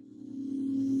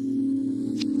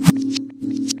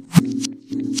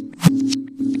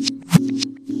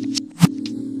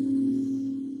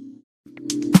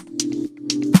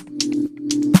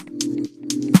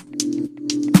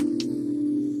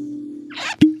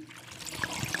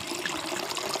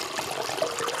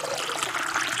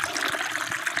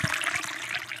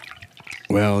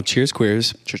 Well, cheers,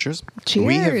 queers. Cheers. Cheers.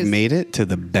 We have made it to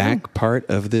the back part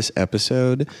of this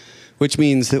episode, which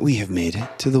means that we have made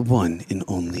it to the one and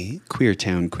only Queer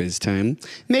Town quiz time.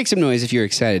 Make some noise if you're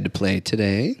excited to play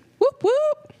today. Whoop,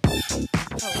 whoop.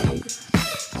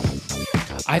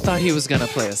 I thought he was going to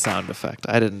play a sound effect.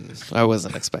 I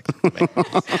wasn't expecting to make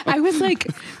it. I was like,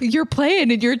 you're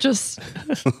playing and you're just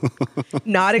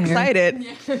Not excited.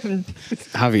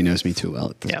 Javi knows me too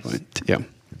well at this point. Yeah.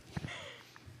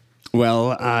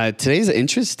 Well, today's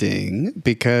interesting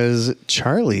because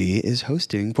Charlie is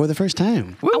hosting for the first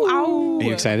time. Ow, ow. Are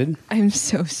you excited? I'm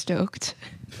so stoked.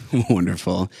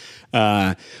 Wonderful.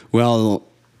 Well,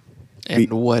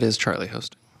 And what is Charlie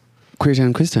hosting? Queer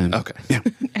Town Quiz Time. Okay. Yeah.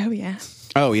 Oh, yeah.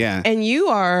 Oh, yeah. And you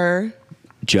are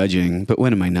Judging, but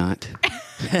when am I not?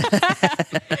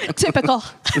 Typical.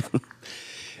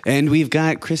 And we've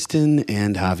got Kristen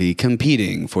and Javi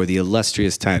competing for the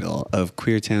illustrious title of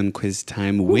Queer Town Quiz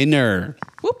Time winner.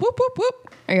 whoop, whoop, whoop,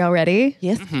 whoop. Are y'all ready?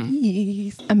 Yes,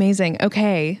 please. Amazing.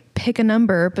 Okay. Pick a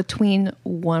number between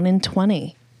 1 and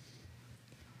 20.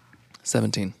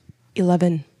 17.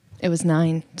 11. It was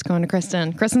 9. It's going to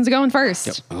Kristen. Kristen's going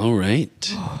first. All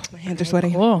right. My hands are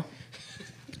sweating. Cool.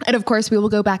 And of course, we will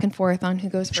go back and forth on who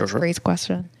goes first Sure. for each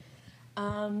question.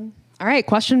 All right,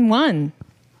 question 1.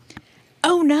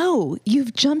 Oh no,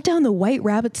 you've jumped down the White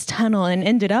Rabbit's tunnel and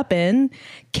ended up in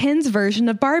Ken's version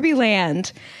of Barbie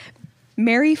Land.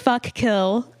 Marry, Fuck,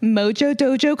 Kill, Mojo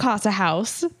Dojo Casa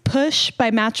House, Push by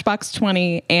Matchbox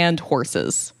 20, and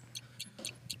Horses.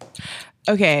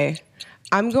 Okay.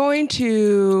 I'm going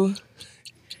to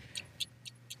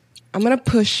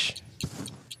push.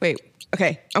 Wait.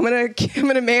 Okay. I'm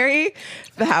gonna marry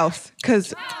the house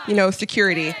because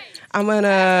security. I'm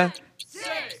gonna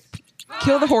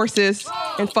kill the horses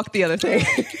and fuck the other thing.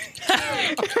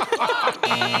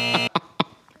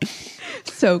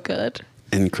 So good.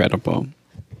 Incredible.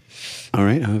 All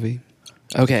right, Javi.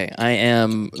 Okay, I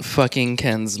am fucking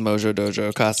Ken's Mojo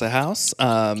Dojo Casa House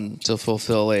to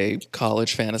fulfill a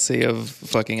college fantasy of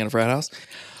fucking in a frat house.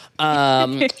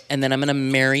 And then I'm going to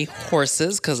marry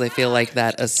horses because I feel like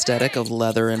that aesthetic of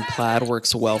leather and plaid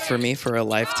works well for me for a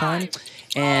lifetime.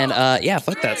 And yeah,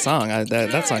 fuck that song.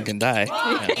 That song can die.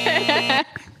 Yeah.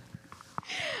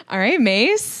 All right,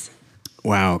 Mace.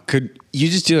 Wow. Could you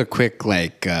just do a quick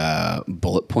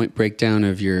bullet point breakdown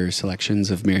of your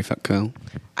selections of Mary Fuck Co?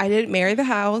 I did marry the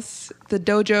house, the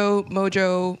dojo,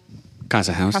 mojo,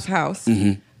 Casa House. house.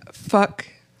 Fuck.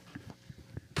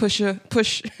 Push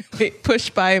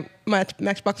by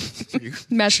Matchbox.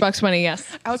 Matchbox 20,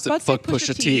 yes. I was So about to say fuck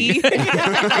Pusha T.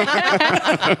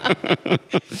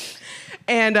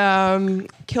 And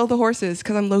kill the horses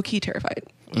because I'm low key terrified.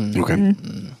 Okay.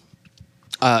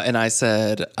 And I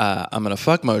said, I'm going to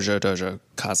fuck Mojo Dojo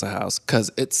Casa House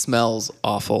because it smells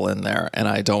awful in there and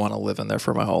I don't want to live in there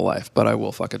for my whole life, but I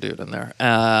will fuck a dude in there.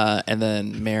 And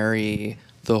then marry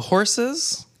the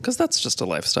horses because that's just a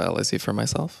lifestyle I see for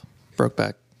myself.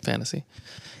 Brokeback fantasy.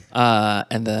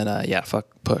 And then, yeah, fuck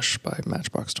Push by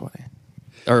Matchbox 20.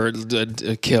 Or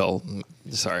kill.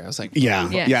 Sorry, I was like, Yeah.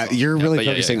 You're really but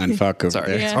yeah, focusing yeah. on fuck over Sorry.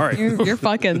 there. Yeah. Sorry. You're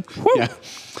fucking. Yeah.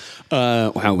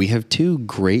 Wow, we have two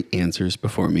great answers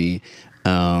before me.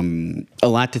 A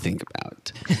lot to think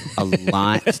about, a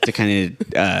lot to kind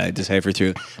of decipher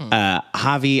through.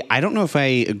 Javi, I don't know if I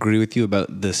agree with you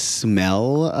about the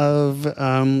smell of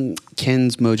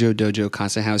Ken's Mojo Dojo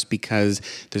Casa House because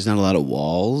there's not a lot of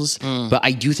walls, but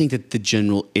I do think that the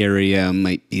general area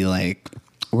might be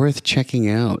worth checking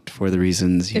out for the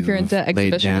reasons If you're into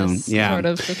laid down. exhibitionist Yeah. sort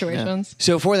of situations.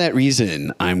 So for that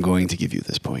reason, I'm going to give you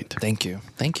this point. Thank you.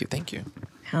 Thank you. Thank you.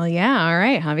 Hell yeah. All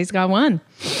right. Javi's got one.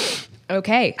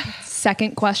 Okay.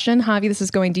 Second question. Javi, this is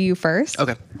going to you first.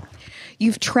 Okay.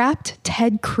 You've trapped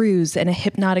Ted Cruz in a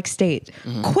hypnotic state.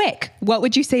 Quick, what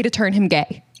would you say to turn him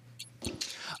gay?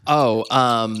 Oh,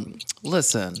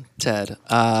 listen, Ted,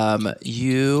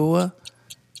 you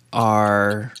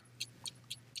are...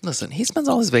 Listen, he spends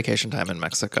all his vacation time in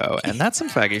Mexico, and that's some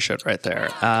faggy shit right there.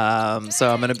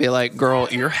 So I'm going to be like, girl,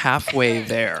 you're halfway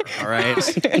there, all right?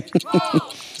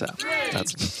 So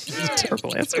that's a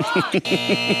terrible answer.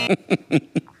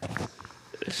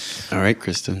 All right,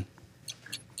 Kristen.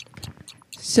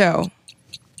 So,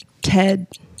 Ted,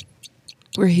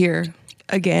 we're here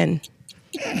again.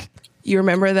 You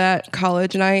remember that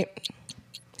college night?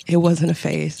 It wasn't a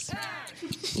phase.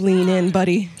 Lean in,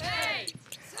 buddy.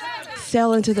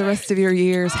 Sail into the rest of your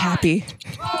years happy.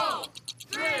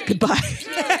 Goodbye.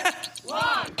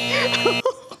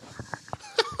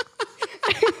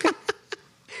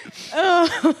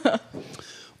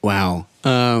 Wow.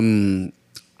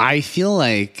 I feel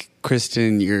like,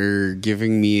 Kristen, you're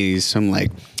giving me some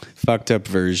fucked up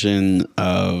version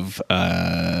of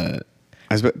I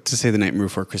was about to say The Nightmare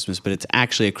Before Christmas, but it's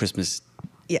actually a Christmas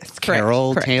Yes, correct.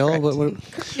 Carol correct, tale.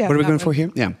 correct. Yeah, What are we that going one. for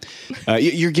here? Yeah,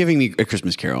 you're giving me a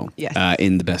Christmas Carol. Yes.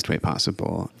 In the best way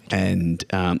possible. And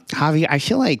Javi, I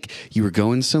feel like you were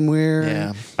going somewhere.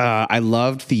 Yeah. I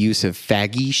loved the use of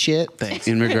faggy shit Thanks.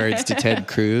 in regards to Ted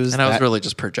Cruz. And I was That- really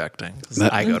just projecting 'cause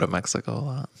I go to Mexico a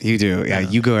lot. You do, yeah.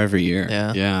 You go every year,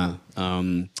 Yeah. yeah,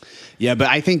 yeah. But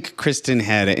I think Kristen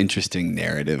had an interesting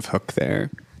narrative hook there.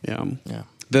 Yeah, Yeah.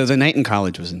 The night in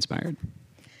college was inspired.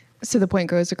 So the point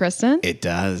goes to Kristen. It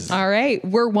does. All right,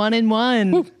 we're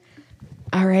 1-1. Woo.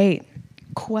 All right,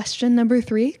 question number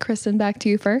 3. Kristen, back to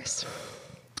you first.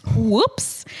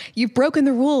 Whoops. You've broken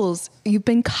the rules. You've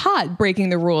been caught breaking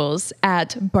the rules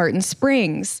at Barton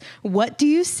Springs. What do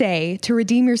you say to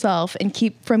redeem yourself and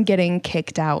keep from getting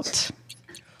kicked out?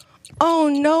 Oh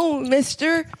no,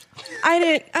 mister.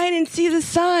 I didn't see the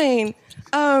sign.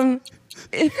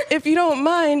 If you don't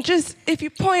mind, just if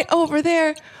you point over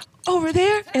there,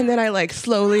 and then I like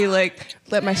slowly like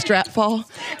let my strap fall,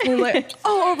 and like,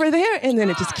 oh, over there, and then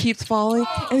it just keeps falling,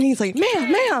 and he's like,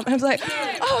 ma'am. I was like,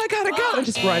 oh, I gotta go, and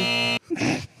just run.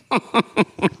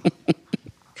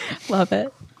 Love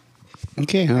it.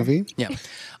 Okay, Javi. Yeah.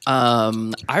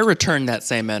 I return that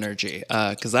same energy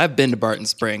because I've been to Barton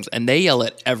Springs and they yell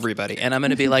at everybody. And I'm going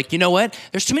to be like, you know what?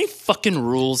 There's too many fucking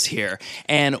rules here.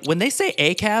 And when they say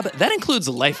ACAB, that includes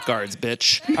lifeguards,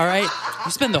 bitch. All right?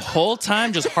 You spend the whole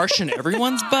time just harshing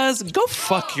everyone's buzz. Go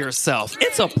fuck yourself.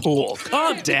 It's a pool.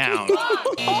 Calm down.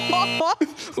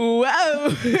 Wow.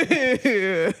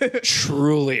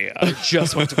 Truly, I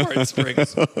just went to Barton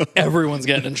Springs. Everyone's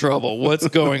getting in trouble. What's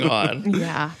going on?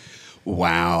 Yeah.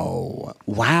 Wow.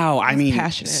 I mean,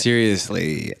 passionate.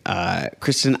 seriously,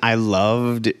 Kristen, I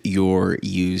loved your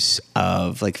use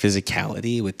of like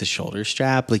physicality with the shoulder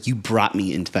strap. Like you brought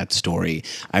me into that story.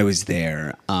 I was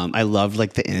there. I loved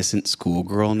like the innocent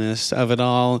schoolgirlness of it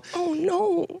all. Oh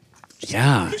no.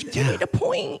 Yeah. You need a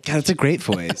point. God, that's a great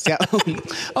voice. Yeah.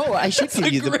 Oh, I should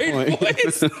give you the point.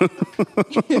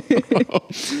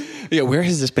 Yeah, where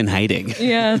has this been hiding?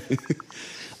 Yeah.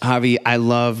 Javi, I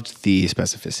loved the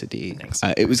specificity. Thanks.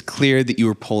 It was clear that you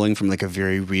were pulling from like a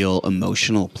very real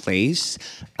emotional place.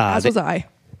 As was I.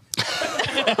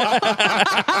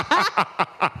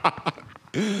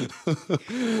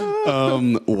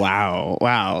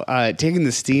 Wow. Taking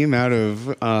the steam out of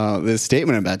the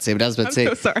statement I'm about to say, but I was about to say,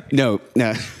 so sorry. No,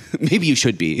 maybe you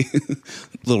should be,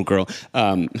 little girl.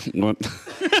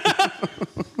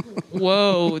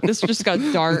 Whoa, this just got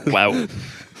dark. Wow.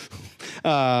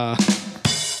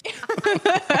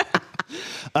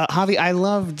 Javi, I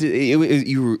loved it.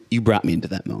 You brought me into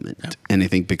that moment, and I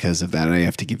think because of that, I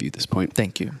have to give you this point.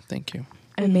 Thank you.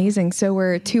 Amazing. So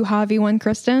we're 2 Javi, 1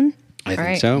 Kristen. I think All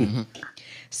right. so. Mm-hmm.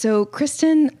 So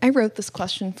Kristen, I wrote this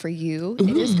question for you.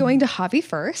 It is going to Javi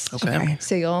first. Okay.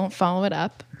 So you'll follow it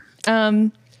up.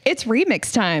 It's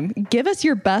remix time. Give us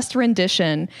your best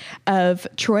rendition of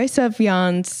Troye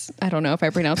Sivan's, I don't know if I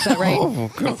pronounced that right,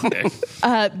 Okay.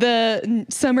 the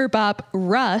summer bop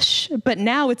Rush, but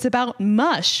now it's about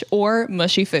mush or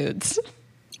mushy foods.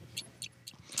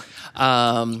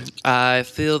 I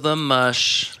feel the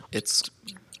mush. It's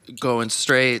going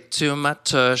straight to my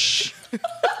tush.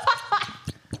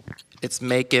 It's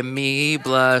making me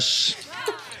blush.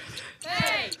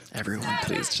 Everyone,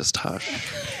 please just hush.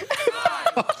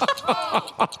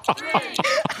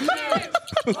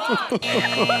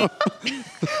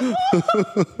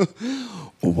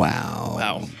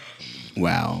 Wow.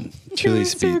 Wow. Truly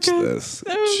was so good. speechless.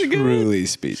 That was good. Truly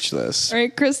speechless. All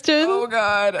right, Kristen. Oh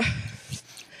God.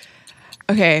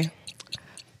 Okay.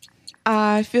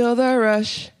 I feel the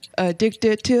rush,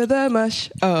 addicted to the mush.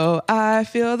 Oh, I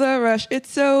feel the rush. It's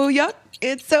so yuck.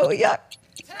 It's so yuck.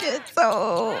 It's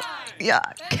so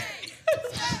yuck.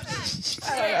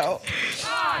 I don't know.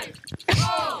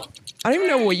 I don't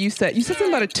even know what you said. You said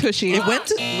something about a tushy. It went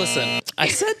to, listen, I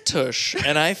said tush,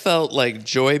 and I felt like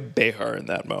Joy Behar in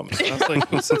that moment. I was like,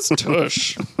 who says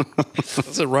tush?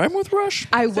 Does it rhyme with rush?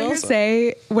 I will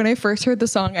say, when I first heard the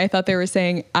song, I thought they were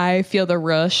saying, I feel the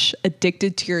rush,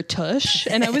 addicted to your tush.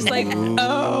 And I was like,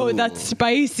 oh, that's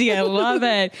spicy. I love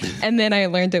it. And then I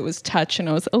learned it was touch, and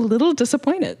I was a little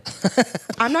disappointed.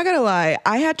 I'm not gonna lie.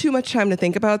 I had too much time to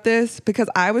think about this because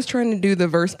I was trying to do the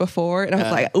verse before, and I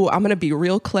was like, "Oh, I'm gonna be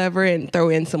real clever and throw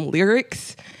in some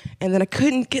lyrics," and then I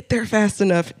couldn't get there fast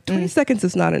enough. 20 seconds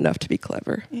is not enough to be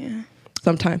clever. Yeah.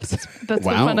 Sometimes. That's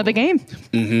Wow. the fun of the game.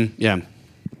 Yeah.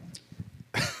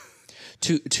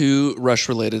 Two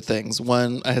Rush-related things.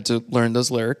 One, I had to learn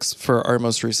those lyrics for our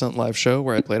most recent live show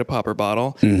where I played a popper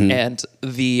bottle, and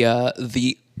the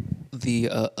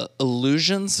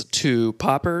allusions to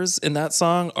poppers in that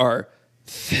song are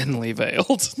thinly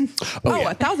veiled. Oh,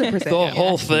 1,000%. The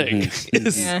whole thing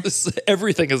Yeah.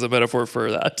 everything is a metaphor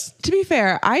for that. To be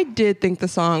fair, I did think the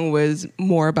song was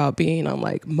more about being on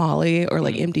like Molly or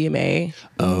like MDMA.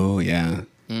 Oh, yeah.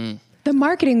 The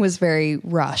marketing was very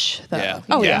Rush, though. Yeah.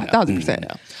 Oh yeah, 1,000%.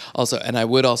 Yeah. Also, and I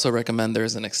would also recommend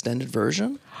there's an extended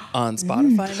version on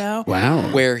Spotify now.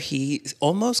 Wow. Where he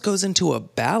almost goes into a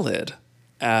ballad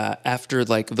after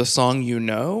like the song, you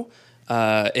know,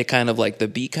 it kind of like the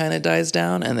beat kind of dies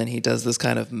down, and then he does this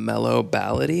kind of mellow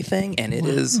ballady thing, and it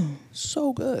is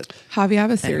so good. Javi, I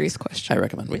have a serious question. I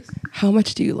recommend we. How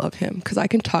much do you love him? Because I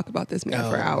can talk about this man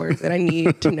for hours, and I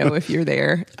need to know if you're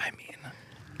there. I mean,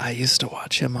 I used to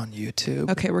watch him on YouTube.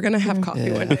 Okay, we're gonna have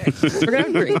coffee one day. We're gonna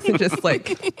have drinks and just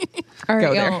like All right,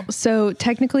 go y'all. there. So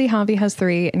technically, Javi has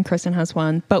 3 and Kristen has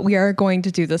 1, but we are going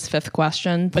to do this 5th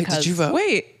question Wait, because did you vote?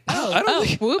 wait. I don't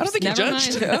think you never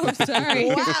judged. mind. Oh, sorry.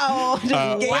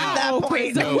 Wow.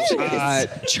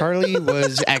 that point. Charlie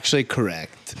was actually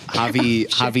correct.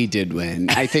 Javi did win.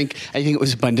 I think it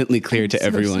was abundantly clear to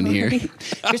everyone here.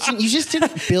 Kristen, you just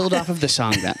didn't build off of the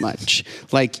song that much.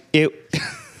 Like it.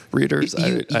 Readers,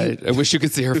 I wish you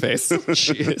could see her face.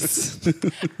 She is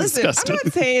Listen, disgusted. I'm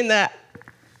not saying that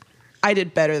I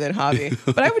did better than Javi,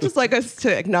 but I would just like us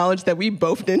to acknowledge that we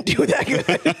both didn't do that good.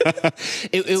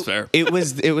 It's fair. It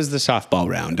was the softball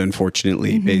round,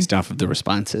 unfortunately, based off of the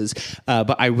responses.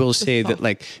 But I will say that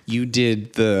like you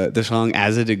did the song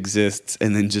as it exists,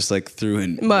 and then just like threw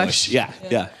in Mush. Yeah.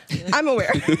 I'm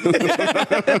aware.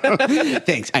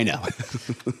 Thanks. I know.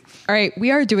 All right, we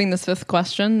are doing this 5th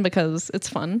question because it's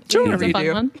fun. Sure, it's whatever a you fun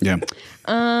do. one. Yeah.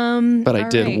 But I all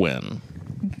did right. win.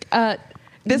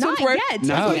 This Not one's worth. yet.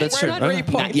 No, that's true. Not worth 3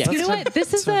 points. yet. You know what?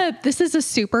 This is a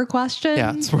super question.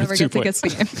 Yeah, it's worth Never 2 gets against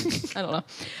the game. I don't know.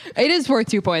 It is worth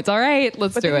 2 points. All right,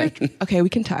 let's do it. Okay, we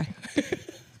can tie.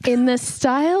 In the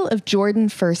style of Jordan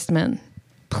Firstman,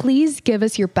 please give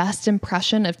us your best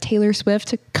impression of Taylor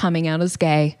Swift coming out as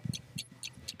gay.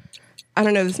 I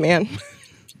don't know this man.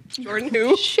 Jordan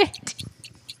who? Shit.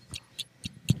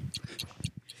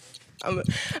 I'm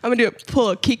gonna pull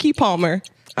a Kiki Palmer.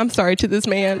 I'm sorry to this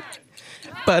man,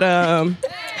 but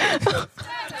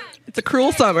it's a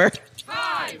cruel summer.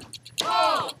 5,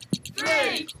 4,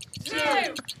 3, 2,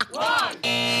 1.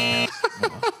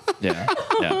 Yeah.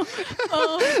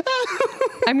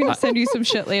 I'm going to send you some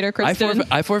shit later, Kristen.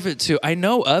 I forfeit too. I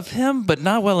know of him, but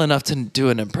not well enough to do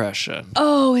an impression.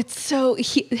 Oh, it's so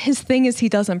his thing is he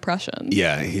does impressions.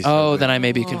 Yeah. He's Oh, then I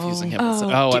may be confusing him.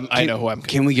 I know who I'm.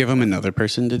 Can we give him another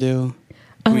person to do?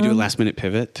 Can we do a last minute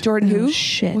pivot? Jordan who? Oh,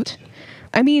 shit.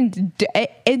 I mean,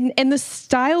 in the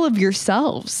style of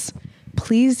yourselves,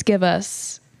 please give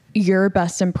us your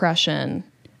best impression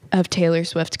of Taylor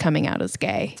Swift coming out as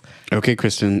gay. Okay,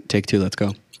 Kristen, take 2. Let's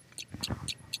go.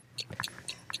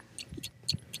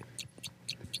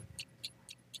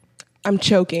 I'm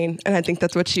choking, and I think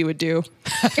that's what she would do.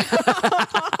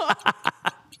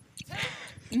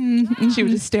 She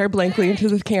would just stare blankly into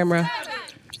the camera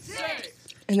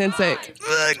and then say,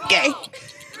 "Gay,"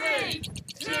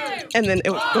 and then it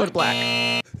would go to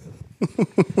black.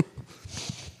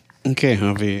 Okay,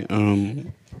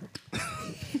 Javi.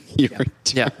 Your turn.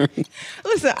 Yeah.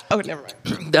 Listen, oh, never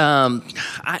mind.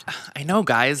 I know,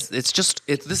 guys.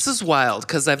 This is wild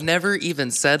because I've never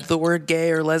even said the word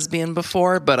gay or lesbian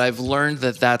before, but I've learned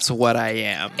that that's what I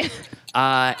am. And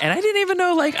I didn't even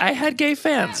know like I had gay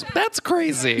fans. That's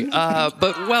crazy.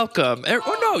 But welcome. Or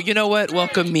no, you know what?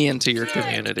 Welcome me into your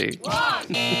community.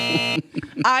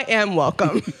 I am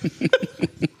welcome.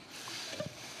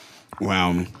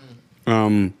 Wow.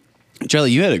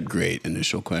 Charlie, you had a great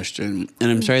initial question,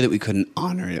 and I'm sorry that we couldn't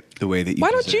honor it the way that you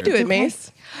Why don't you do deserved. it,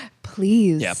 Mace?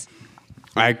 Please. Yep.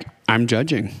 I'm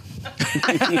judging.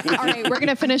 All right, we're going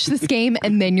to finish this game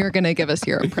and then you're going to give us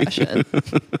your impression.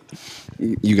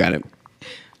 You got it.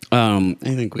 I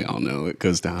think we all know it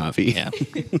goes to Javi. Yeah.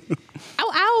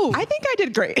 Ow, ow. I think I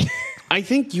did great. I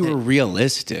think you were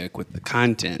realistic with the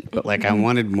content, but like I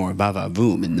wanted more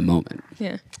va-va-voom in the moment.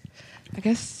 Yeah. I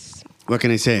guess What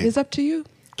can I say? it's up to you.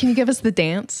 Can you give us the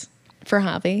dance for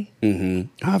Javi?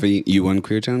 Javi, you won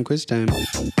Queer Town quiz time.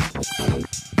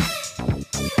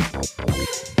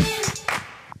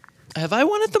 Have I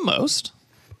won it the most?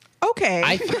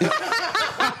 Okay.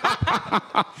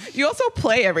 You also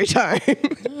play every time. Yeah,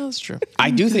 that's true.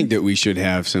 I do think that we should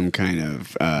have some kind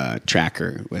of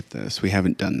tracker with this. We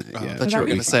haven't done that yet. I thought you were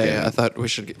going to say. Yeah. I thought we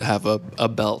should have a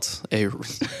belt, a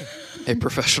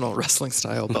professional wrestling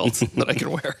style belt that I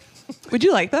can wear. Would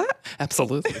you like that?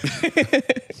 Absolutely.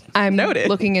 I'm Noted.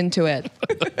 looking into it.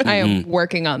 I am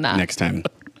working on that. Next time.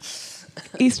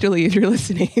 Easterly, if you're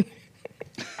listening.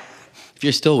 If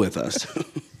you're still with us.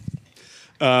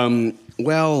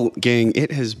 Well, gang,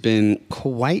 it has been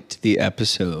quite the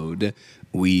episode.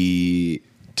 We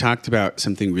talked about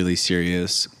something really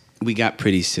serious. We got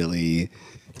pretty silly.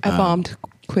 I bombed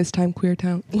Quiz Time Queer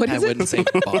Town. What I is it? wouldn't say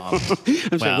bomb.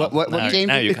 I'm sorry, what game?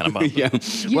 Now did- you kind of bombed. Yeah.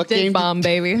 You What did game? bomb,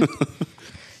 baby.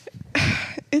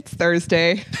 It's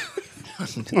Thursday.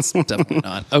 It's definitely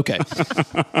not. Okay.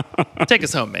 Take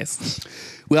us home, Mace.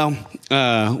 Well,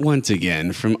 once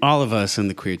again, from all of us in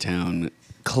the Queer Town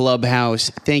Clubhouse,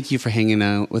 thank you for hanging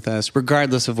out with us,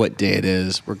 regardless of what day it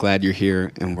is. We're glad you're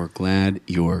here, and we're glad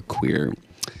you're queer.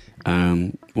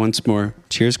 Once more,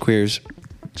 cheers, queers.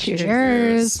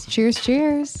 Cheers. Cheers,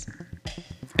 cheers.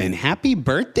 And happy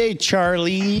birthday,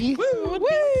 Charlie.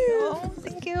 Oh,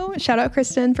 thank you. Shout out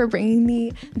Kristen for bringing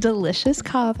me delicious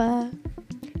kava.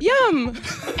 Yum.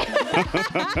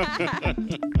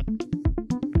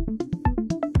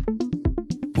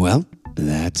 Well,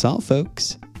 that's all,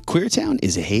 folks. Queer Town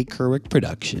is a Hey Kerwick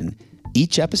production.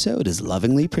 Each episode is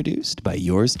lovingly produced by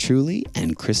yours truly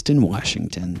and Kristen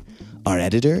Washington. Our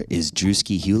editor is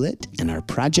Drewski Hewlett, and our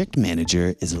project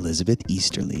manager is Elizabeth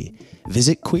Easterly.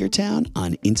 Visit Queertown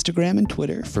on Instagram and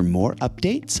Twitter for more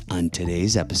updates on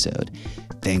today's episode.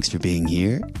 Thanks for being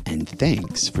here, and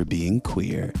thanks for being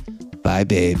queer. Bye,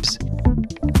 babes.